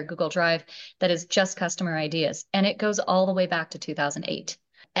in their Google Drive that is just customer ideas. And it goes all the way back to 2008.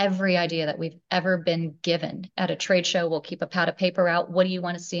 Every idea that we've ever been given at a trade show, we'll keep a pad of paper out. What do you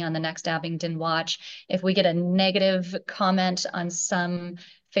want to see on the next Abingdon watch? If we get a negative comment on some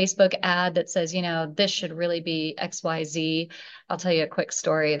Facebook ad that says, this should really be XYZ, I'll tell you a quick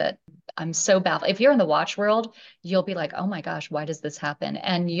story that I'm so baffled. If you're in the watch world, you'll be like, oh my gosh, why does this happen?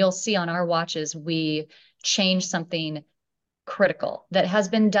 And you'll see on our watches, we change something critical that has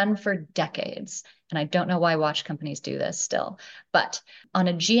been done for decades. And I don't know why watch companies do this still. But on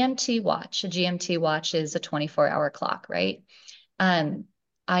a GMT watch is a 24-hour clock, right?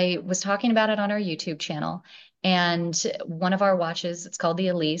 I was talking about it on our YouTube channel. And one of our watches, it's called the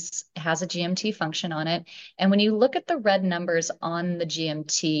Elise, has a GMT function on it. And when you look at the red numbers on the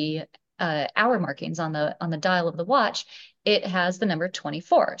GMT hour markings on the dial of the watch, it has the number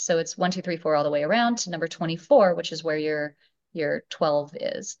 24. So it's 1, 2, 3, 4 all the way around to number 24, which is where your 12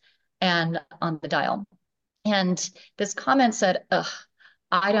 is, and on the dial. And this comment said, ugh,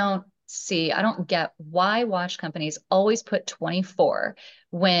 I don't get why watch companies always put 24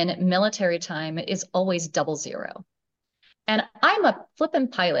 when military time is always 00. And I'm a flippin'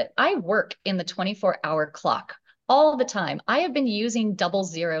 pilot. I work in the 24-hour clock all the time. I have been using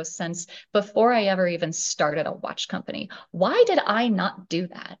 00 since before I ever even started a watch company. Why did I not do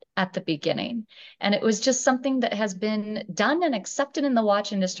that at the beginning? And it was just something that has been done and accepted in the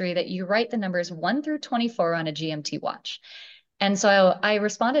watch industry that you write the numbers 1 through 24 on a GMT watch. And so I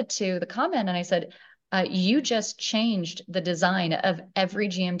responded to the comment and I said, you just changed the design of every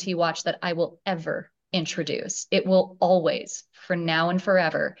GMT watch that I will ever introduce. It will always, for now and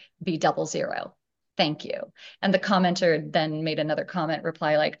forever, be 00. Thank you. And the commenter then made another comment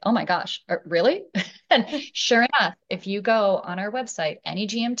reply like, oh my gosh, really? And sure enough, if you go on our website, any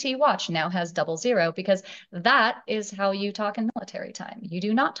GMT watch now has 00 because that is how you talk in military time. You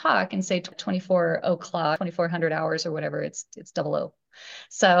do not talk and say 24 o'clock, 2400 hours or whatever, it's 00.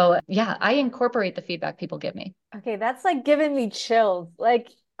 So yeah, I incorporate the feedback people give me. Okay, that's like giving me chills. Like,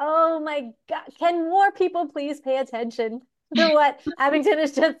 oh my God, can more people please pay attention to what Abington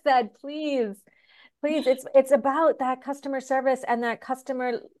has just said? Please, please. It's about that customer service and that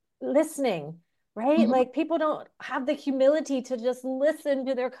customer listening, right? Mhm. Like people don't have the humility to just listen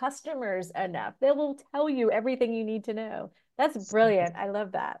to their customers enough. They will tell you everything you need to know. That's brilliant. I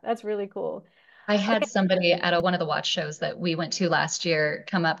love that. That's really cool. I had Okay. somebody at one of the watch shows that we went to last year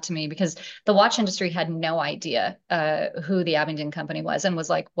come up to me because the watch industry had no idea who the Abingdon company was and was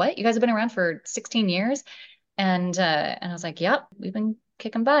like, "What? You guys have been around for 16 years?" And I was like, "Yep, we've been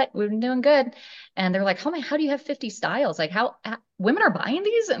kicking butt. We've been doing good." And they're like, "Oh my, how do you have 50 styles? Like, how women are buying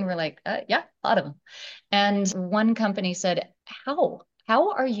these?" And we're like, "Yeah, a lot of them." And one company said, "How?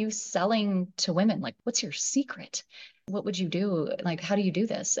 How are you selling to women? Like, what's your secret? What would you do? Like, how do you do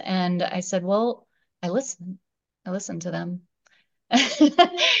this?" And I said, "Well, I listen. I listen to them." I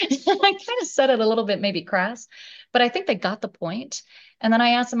kind of said it a little bit maybe crass, but I think they got the point. And then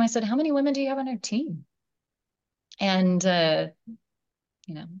I asked them, I said, "How many women do you have on your team?" And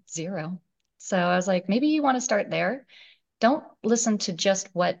zero. So I was like, maybe you want to start there. Don't listen to just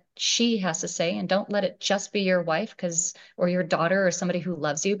what she has to say, and don't let it just be your wife because or your daughter or somebody who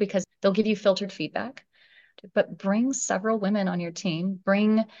loves you, because they'll give you filtered feedback. But bring several women on your team,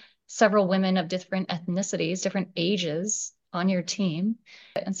 bring several women of different ethnicities, different ages on your team,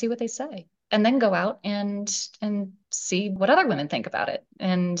 and see what they say. And then go out and see what other women think about it.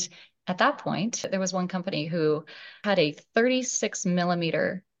 And at that point, there was one company who had a 36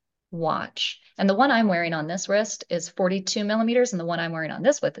 millimeter watch. And the one I'm wearing on this wrist is 42 millimeters, and the one I'm wearing on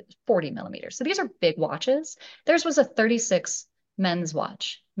this with is 40 millimeters. So these are big watches. Theirs was a 36 men's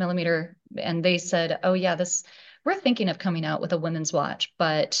watch millimeter. And they said, "Oh, yeah, we're thinking of coming out with a women's watch,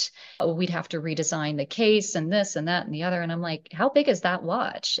 but we'd have to redesign the case and this and that and the other." And I'm like, "How big is that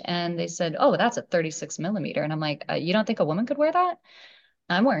watch?" And they said, "Oh, that's a 36 millimeter." And I'm like, "You don't think a woman could wear that?"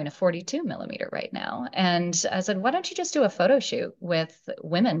 "I'm wearing a 42 millimeter right now." And I said, "Why don't you just do a photo shoot with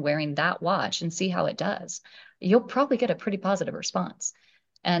women wearing that watch and see how it does? You'll probably get a pretty positive response."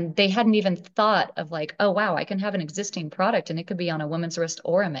 And they hadn't even thought of like, "Oh, wow, I can have an existing product and it could be on a woman's wrist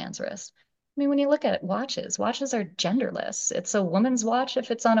or a man's wrist." I mean, when you look at watches, watches are genderless. It's a woman's watch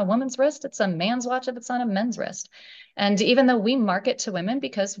if it's on a woman's wrist, it's a man's watch if it's on a men's wrist. And even though we market to women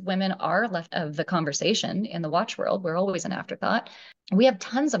because women are left of the conversation in the watch world, we're always an afterthought. We have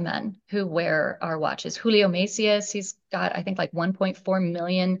tons of men who wear our watches. Julio Macias, he's got, I think, like 1.4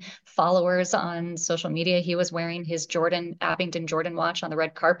 million followers on social media. He was wearing his Abingdon Jordan watch on the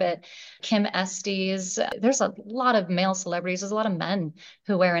red carpet. Kim Estes, there's a lot of male celebrities. There's a lot of men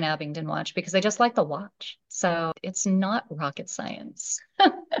who wear an Abingdon watch because they just like the watch. So it's not rocket science.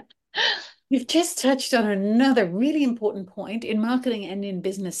 You've just touched on another really important point in marketing and in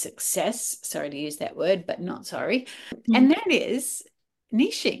business success. Sorry to use that word, but not sorry. And that is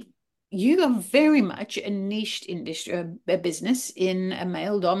niching. You are very much a niched industry, a business in a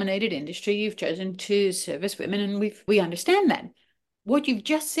male-dominated industry. You've chosen to service women, and we understand that. What you've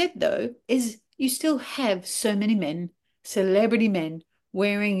just said, though, is you still have so many men, celebrity men,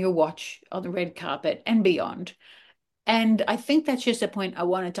 wearing your watch on the red carpet and beyond. And I think that's just a point I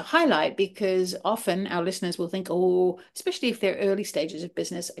wanted to highlight because often our listeners will think, oh, especially if they're early stages of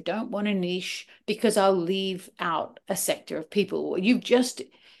business, I don't want a niche because I'll leave out a sector of people. What you've just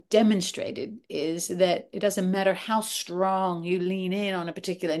demonstrated is that it doesn't matter how strong you lean in on a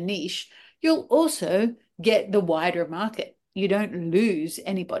particular niche, you'll also get the wider market. You don't lose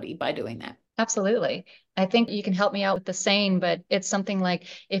anybody by doing that. Absolutely. I think you can help me out with the saying, but it's something like,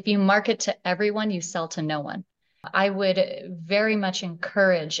 if you market to everyone, you sell to no one. I would very much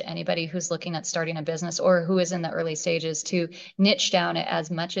encourage anybody who's looking at starting a business or who is in the early stages to niche down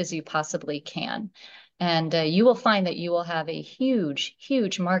as much as you possibly can. And you will find that you will have a huge,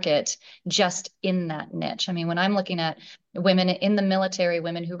 huge market just in that niche. I mean, when I'm looking at women in the military,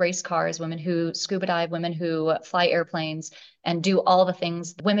 women who race cars, women who scuba dive, women who fly airplanes and do all the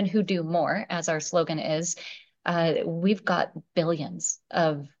things, women who do more, as our slogan is, we've got billions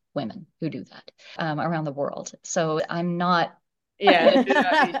of women who do that around the world. So I'm not.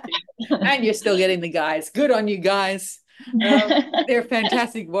 Yeah. And you're still getting the guys. Good on you guys. They're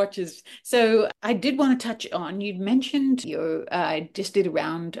fantastic watches. So I did want to touch on, you'd mentioned you just did a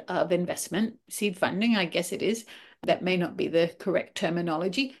round of investment, seed funding, I guess it is. That may not be the correct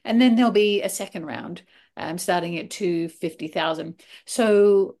terminology. And then there'll be a second round starting at 250,000.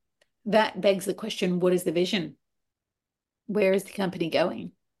 So that begs the question, what is the vision? Where is the company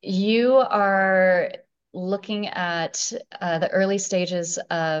going? You are looking at the early stages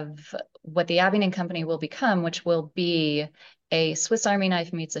of what the Abingdon Company will become, which will be a Swiss Army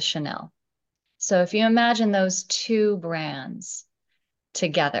knife meets a Chanel. So if you imagine those two brands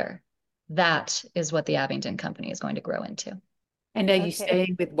together, that is what the Abingdon company is going to grow into. And are you Okay.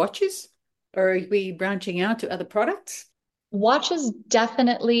 staying with watches, or are we branching out to other products? Watches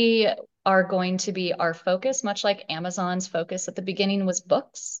definitely are going to be our focus, much like Amazon's focus at the beginning was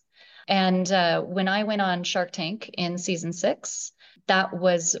books. And when I went on Shark Tank in season 6, that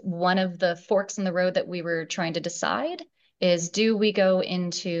was one of the forks in the road that we were trying to decide is, do we go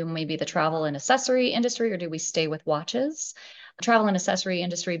into maybe the travel and accessory industry, or do we stay with watches? Travel and accessory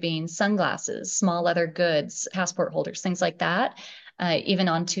industry being sunglasses, small leather goods, passport holders, things like that, even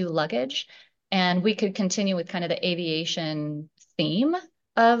onto luggage. And we could continue with kind of the aviation theme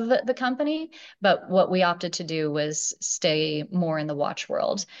of the company. But what we opted to do was stay more in the watch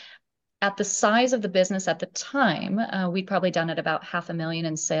world. At the size of the business at the time, we'd probably done at about 500,000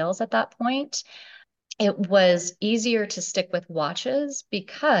 in sales at that point. It was easier to stick with watches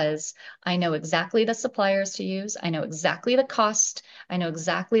because I know exactly the suppliers to use. I know exactly the cost. I know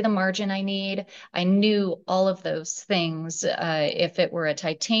exactly the margin I need. I knew all of those things. If it were a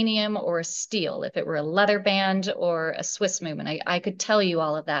titanium or a steel, if it were a leather band or a Swiss movement, I could tell you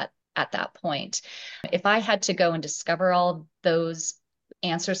all of that at that point. If I had to go and discover all those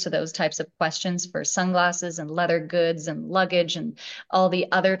answers to those types of questions for sunglasses and leather goods and luggage and all the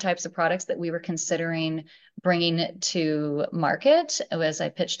other types of products that we were considering bringing to market as I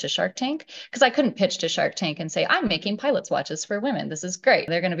pitched to Shark Tank, because I couldn't pitch to Shark Tank and say, I'm making pilot's watches for women. This is great.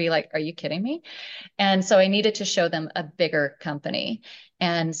 They're going to be like, are you kidding me? And so I needed to show them a bigger company.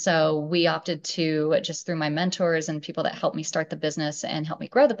 And so we opted to, just through my mentors and people that helped me start the business and help me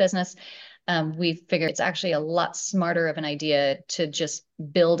grow the business, we figured it's actually a lot smarter of an idea to just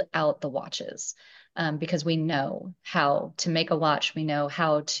build out the watches. Because we know how to make a watch, we know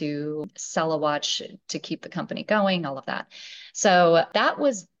how to sell a watch to keep the company going, all of that. So that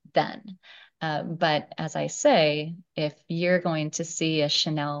was then. But as I say, if you're going to see a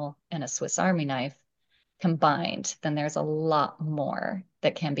Chanel and a Swiss Army knife combined, then there's a lot more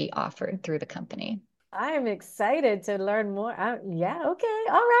that can be offered through the company. I'm excited to learn more. Yeah, okay.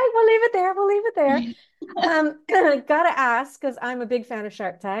 All right, we'll leave it there. We'll leave it there. Gotta ask, because I'm a big fan of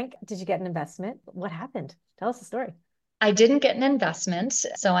Shark Tank. Did you get an investment? What happened? Tell us the story. I didn't get an investment,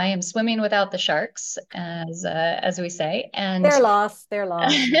 so I am swimming without the sharks, as we say. And They're lost. They're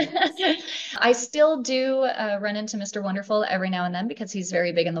lost. I still do run into Mr. Wonderful every now and then because he's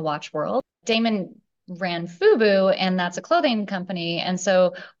very big in the watch world. Damon ran FUBU, and that's a clothing company. And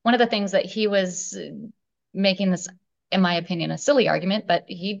so one of the things that he was making this, in my opinion, a silly argument, but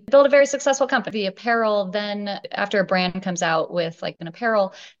he built a very successful company. The apparel, then after a brand comes out with like an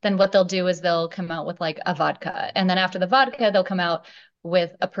apparel, then what they'll do is they'll come out with like a vodka. And then after the vodka, they'll come out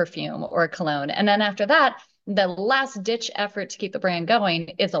with a perfume or a cologne. And then after that, the last ditch effort to keep the brand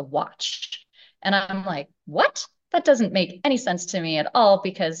going is a watch. And I'm like, what? That doesn't make any sense to me at all,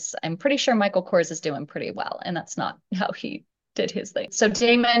 because I'm pretty sure Michael Kors is doing pretty well. And that's not how he did his thing. So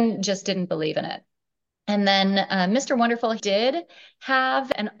Damon just didn't believe in it. And then Mr. Wonderful did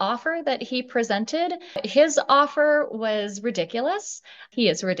have an offer that he presented. His offer was ridiculous. He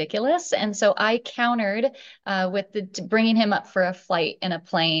is ridiculous. And so I countered with bringing him up for a flight in a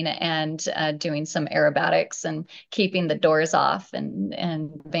plane and doing some aerobatics and keeping the doors off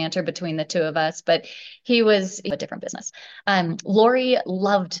and banter between the two of us. But he was a different business. Lori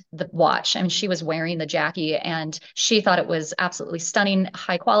loved the watch. I mean, she was wearing the Jackie and she thought it was absolutely stunning,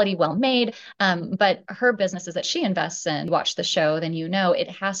 high quality, well made. But her business is that she invests in. Watch the show, then you know it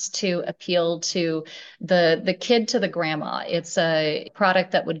has to appeal to the kid to the grandma. It's a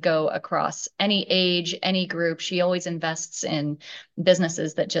product that would go across any age, any group. She always invests in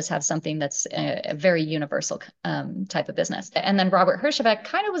businesses that just have something that's a very universal type of business. And then Robert Herjavec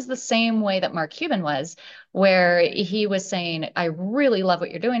kind of was the same way that Mark Cuban was, where he was saying, I really love what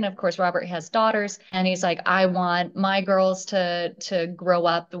you're doing. Of course, Robert has daughters, and he's like, I want my girls to grow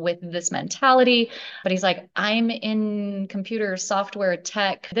up with this mentality. But he's like, I'm in computer software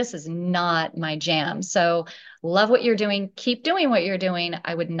tech. This is not my jam. So love what you're doing. Keep doing what you're doing.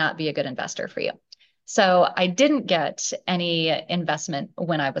 I would not be a good investor for you. So I didn't get any investment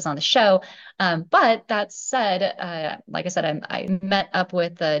when I was on the show. But that said, like I said, I met up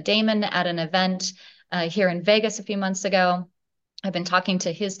with Damon at an event here in Vegas a few months ago. I've been talking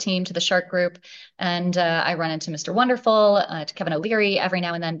to his team, to the Shark Group, and I run into Mr. Wonderful, to Kevin O'Leary every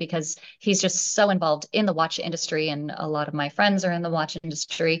now and then because he's just so involved in the watch industry, and a lot of my friends are in the watch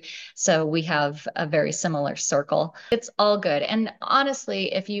industry. So we have a very similar circle. It's all good. And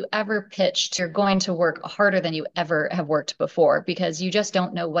honestly, if you ever pitched, you're going to work harder than you ever have worked before because you just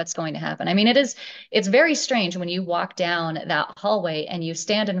don't know what's going to happen. I mean, it's very strange when you walk down that hallway and you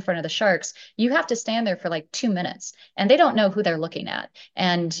stand in front of the sharks, you have to stand there for like 2 minutes and they don't know who they're looking at.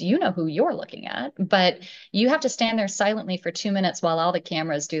 And you know who you're looking at, but you have to stand there silently for 2 minutes while all the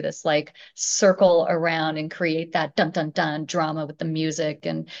cameras do this like circle around and create that dun dun dun drama with the music.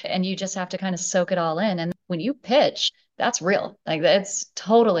 And you just have to kind of soak it all in. And when you pitch, that's real. Like that's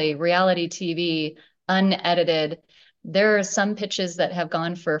totally reality TV, unedited. There are some pitches that have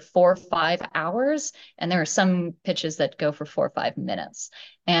gone for 4 or 5 hours, and there are some pitches that go for 4 or 5 minutes.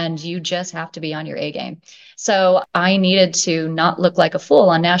 And you just have to be on your A game. So I needed to not look like a fool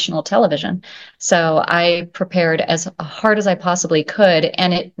on national television. So I prepared as hard as I possibly could.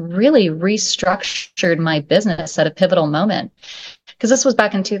 And it really restructured my business at a pivotal moment. Because this was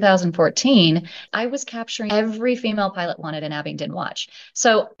back in 2014, I was capturing every female pilot wanted an Abingdon watch.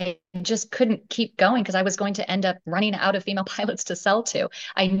 So I just couldn't keep going because I was going to end up running out of female pilots to sell to.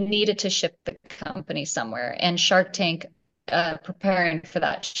 I needed to ship the company somewhere. And Shark Tank, preparing for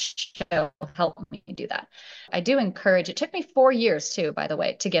that show helped me do that. I do encourage, it took me 4 years too, by the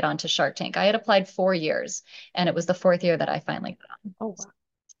way, to get onto Shark Tank. I had applied 4 years, and it was the fourth year that I finally got on. Oh, wow.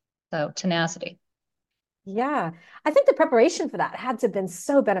 So tenacity. Yeah, I think the preparation for that had to have been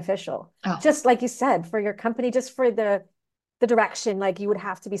so beneficial. Oh. Just like you said, for your company, just for the direction, like you would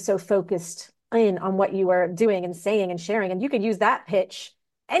have to be so focused in on what you were doing and saying and sharing. And you could use that pitch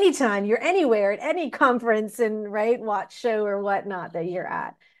anytime you're anywhere at any conference and right watch show or whatnot that you're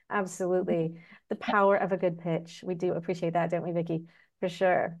at. Absolutely. The power of a good pitch. We do appreciate that, don't we, Vicki? For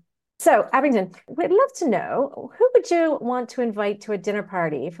sure. So, Abingdon, we'd love to know, who would you want to invite to a dinner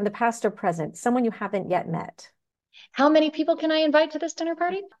party from the past or present, someone you haven't yet met? How many people can I invite to this dinner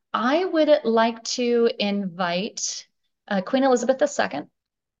party? I would like to invite Queen Elizabeth II.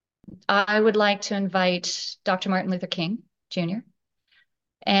 I would like to invite Dr. Martin Luther King Jr.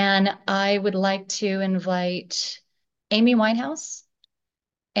 And I would like to invite Amy Winehouse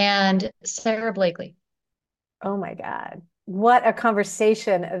and Sarah Blakely. Oh my God. What a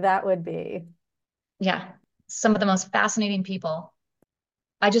conversation that would be. Yeah, some of the most fascinating people.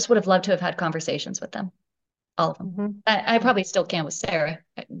 I just would have loved to have had conversations with them, all of them. Mm-hmm. I probably still can with Sarah.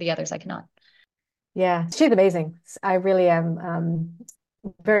 The others I cannot. Yeah, she's amazing. I really am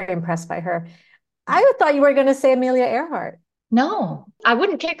very impressed by her. I thought you were going to say Amelia Earhart. No, I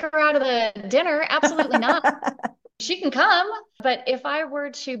wouldn't kick her out of the dinner. Absolutely not. She can come. But if I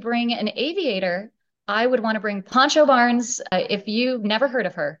were to bring an aviator, I would want to bring Poncho Barnes. If you've never heard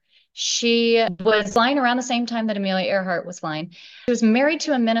of her, she was flying around the same time that Amelia Earhart was flying. She was married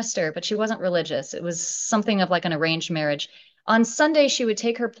to a minister, but she wasn't religious. It was something of like an arranged marriage. On Sunday, she would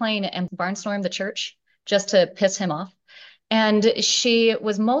take her plane and barnstorm the church just to piss him off. And she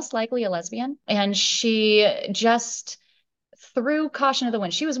was most likely a lesbian. And she just threw caution to the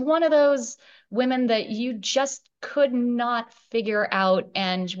wind. She was one of those women that you just could not figure out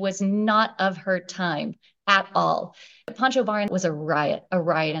and was not of her time at all. Poncho Barnes was a riot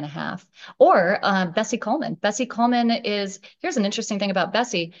and a half. Or Bessie Coleman. Bessie Coleman here's an interesting thing about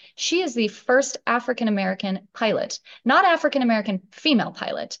Bessie. She is the first African-American pilot, not African-American female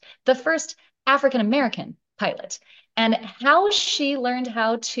pilot, the first African-American pilot. And how she learned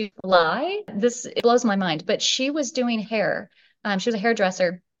how to fly, it blows my mind. But she was doing hair. She was a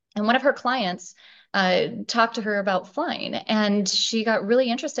hairdresser. And one of her clients talked to her about flying. And she got really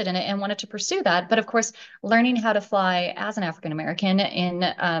interested in it and wanted to pursue that. But of course, learning how to fly as an African-American in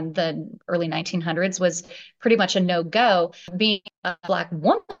the early 1900s was pretty much a no-go. Being a Black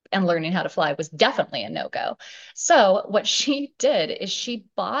woman and learning how to fly was definitely a no-go. So what she did is she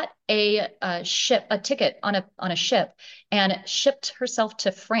bought a ticket on a ship and shipped herself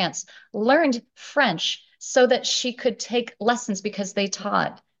to France, learned French so that she could take lessons because they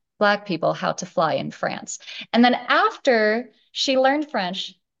taught Black people how to fly in France. And then after she learned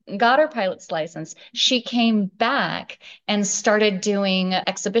French, got her pilot's license, she came back and started doing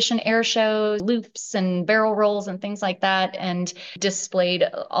exhibition air shows, loops and barrel rolls and things like that, and displayed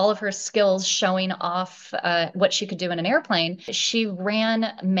all of her skills showing off what she could do in an airplane. She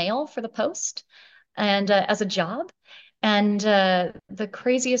ran mail for the post and as a job. And the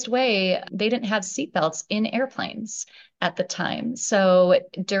craziest way, they didn't have seatbelts in airplanes at the time. So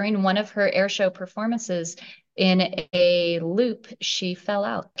during one of her air show performances in a loop, she fell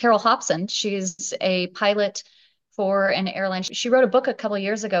out. Carol Hobson, she's a pilot for an airline. She wrote a book a couple of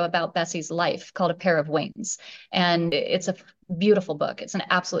years ago about Bessie's life called A Pair of Wings. And it's a beautiful book. It's an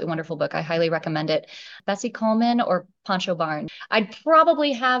absolutely wonderful book. I highly recommend it. Bessie Coleman or Pancho Barnes. I'd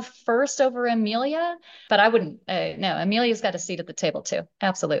probably have first over Amelia, but I wouldn't. No, Amelia's got a seat at the table too.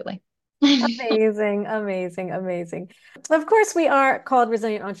 Absolutely. Amazing, amazing, amazing. Of course, we are called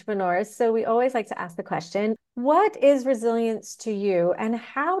resilient entrepreneurs. So we always like to ask the question, what is resilience to you and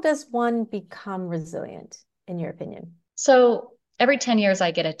how does one become resilient, in your opinion? So every 10 years, I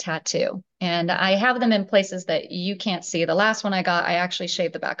get a tattoo and I have them in places that you can't see. The last one I got, I actually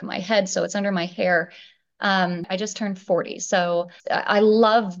shaved the back of my head, so it's under my hair. I just turned 40. So I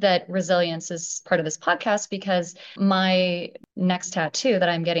love that resilience is part of this podcast because my next tattoo that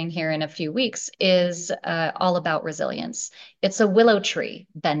I'm getting here in a few weeks is all about resilience. It's a willow tree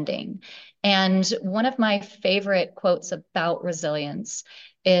bending. And one of my favorite quotes about resilience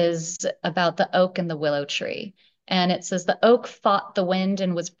is about the oak and the willow tree. And it says, the oak fought the wind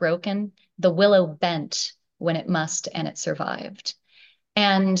and was broken. The willow bent when it must, and it survived.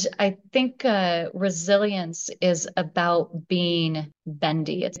 And I think resilience is about being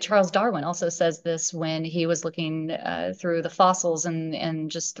bendy. Charles Darwin also says this when he was looking through the fossils and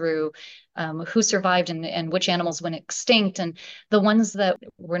just through who survived and which animals went extinct. And the ones that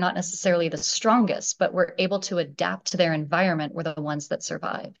were not necessarily the strongest, but were able to adapt to their environment were the ones that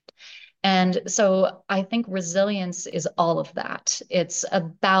survived. And so I think resilience is all of that. It's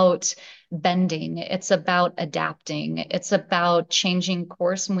about bending. It's about adapting. It's about changing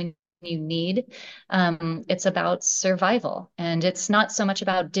course when you need. It's about survival. And it's not so much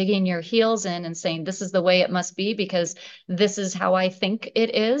about digging your heels in and saying, this is the way it must be because this is how I think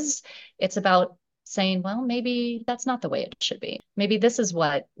it is. It's about saying, well, maybe that's not the way it should be. Maybe this is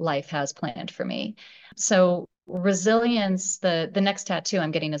what life has planned for me. So resilience, the next tattoo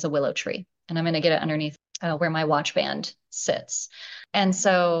I'm getting is a willow tree, and I'm going to get it underneath where my watch band sits. And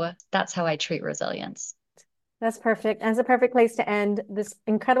so that's how I treat resilience. That's perfect. And it's a perfect place to end this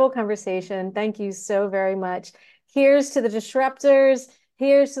incredible conversation. Thank you so very much. Here's to the disruptors.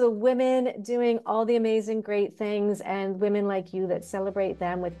 Here's to the women doing all the amazing, great things and women like you that celebrate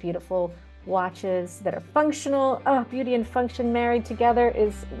them with beautiful watches that are functional. Oh, beauty and function married together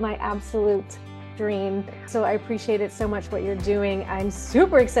is my absolute dream. So I appreciate it so much what you're doing. I'm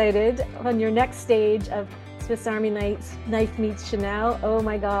super excited on your next stage of Swiss Army Knife meets Chanel. Oh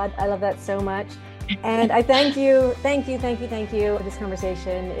my God, I love that so much. And I thank you for this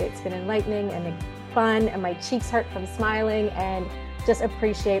conversation. It's been enlightening and fun, and my cheeks hurt from smiling, and just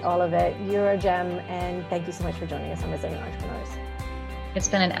appreciate all of it. You're a gem, and thank you so much for joining us on Resilient Entrepreneurs. It's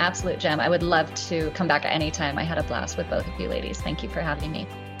been an absolute gem. I would love to come back at any time. I had a blast with both of you ladies. Thank you for having me.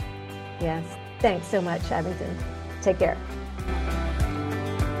 Yes. Thanks so much, Abingdon. Take care.